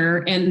next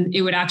year and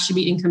it would actually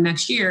be income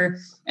next year.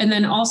 And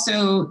then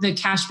also the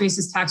cash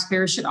basis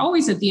taxpayers should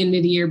always at the end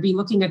of the year be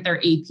looking at their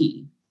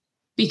AP,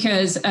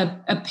 because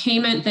a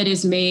payment that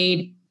is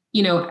made,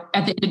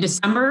 at the end of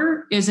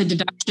December is a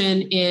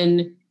deduction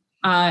in,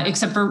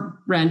 except for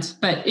rent,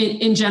 but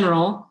in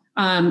general,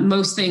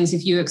 most things,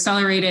 if you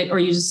accelerate it or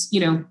you just,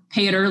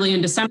 pay it early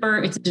in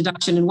December, it's a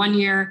deduction in 1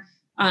 year.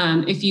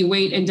 If you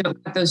wait and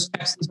don't get those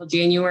checks until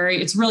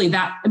January, it's really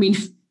that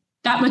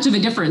much of a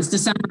difference,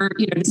 December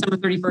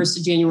 31st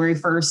to January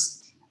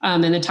 1st,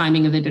 and the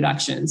timing of the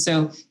deduction.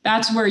 So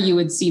that's where you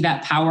would see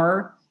that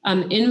power.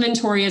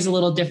 Inventory is a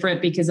little different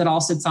because it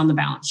all sits on the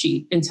balance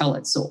sheet until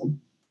it's sold.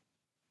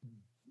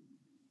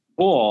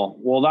 Cool.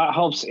 Well, that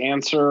helps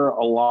answer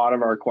a lot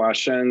of our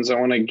questions. I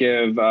want to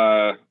give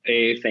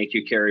thank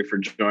you, Carrie, for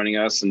joining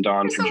us, and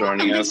Dawn for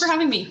joining us. Thanks for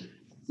having me.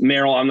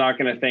 Meryl, I'm not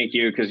going to thank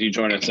you because you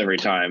join us every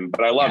time,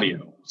 but I love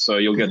you, so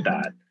you'll get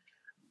that.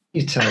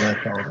 You tell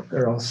that to all the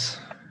girls.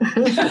 But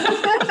it's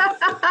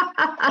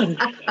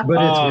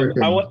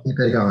working. Keep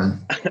it going.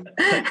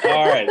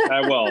 All right,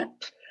 I will.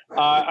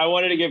 I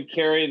wanted to give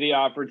Carrie the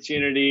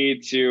opportunity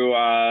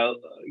to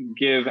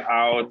give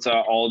out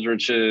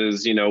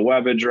Aldrich's,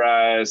 web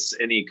address,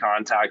 any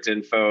contact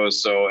info.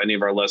 So any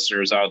of our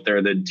listeners out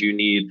there that do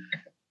need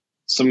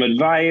some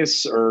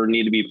advice or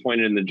need to be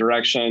pointed in the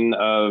direction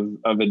of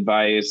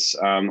advice,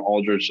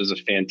 Aldrich is a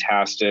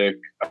fantastic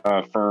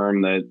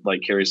firm that,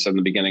 like Carrie said in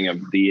the beginning of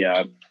the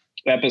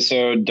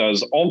episode,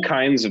 does all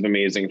kinds of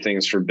amazing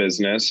things for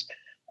business.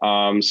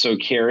 So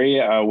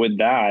Carrie, with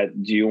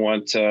that, do you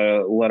want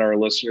to let our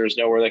listeners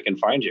know where they can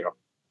find you?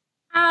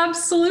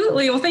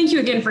 Absolutely. Well, thank you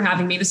again for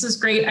having me. This is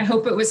great. I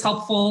hope it was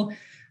helpful.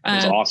 It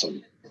was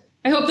awesome.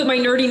 I hope that my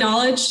nerdy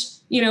knowledge,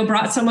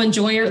 brought someone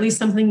joy or at least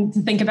something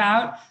to think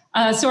about.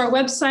 So our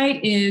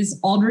website is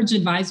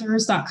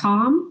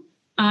aldridgeadvisors.com.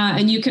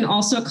 And you can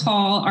also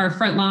call our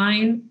front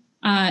line,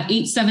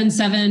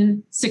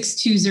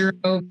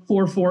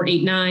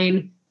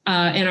 877-620-4489.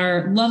 And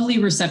our lovely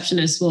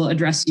receptionist will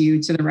address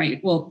you to the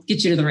right, will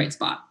get you to the right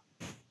spot.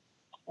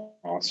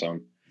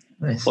 Awesome.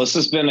 Nice. Well, this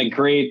has been a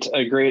great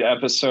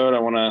episode. I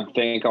want to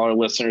thank all our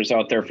listeners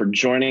out there for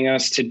joining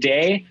us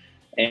today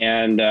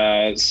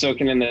and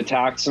soaking in the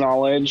tax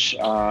knowledge.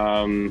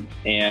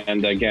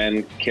 And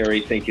again,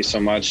 Carrie, thank you so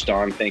much.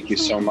 Don, thank you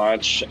so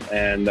much.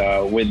 And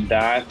with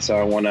that,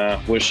 I want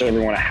to wish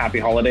everyone a happy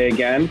holiday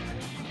again.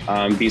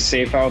 Be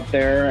safe out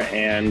there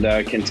and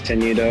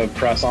continue to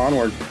press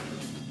onward.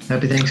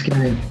 Happy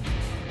Thanksgiving.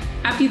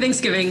 Happy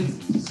Thanksgiving.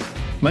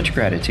 Much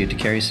gratitude to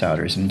Carrie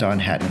Souders and Don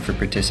Hatton for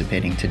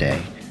participating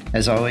today.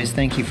 As always,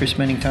 thank you for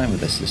spending time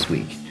with us this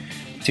week.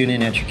 Tune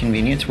in at your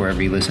convenience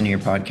wherever you listen to your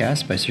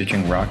podcast by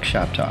searching Rock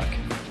Shop Talk.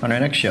 On our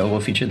next show, we'll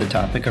feature the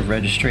topic of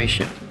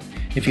registration.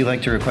 If you'd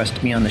like to request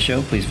to be on the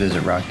show, please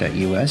visit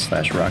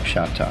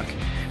rock.us/rockshoptalk.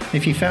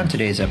 If you found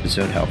today's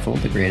episode helpful,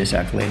 the greatest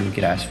accolade we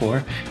could ask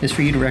for is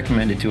for you to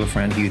recommend it to a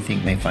friend who you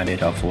think may find it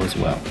helpful as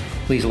well.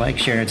 Please like,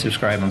 share, and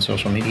subscribe on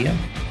social media.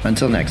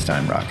 Until next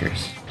time,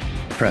 rockers,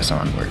 press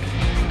onward.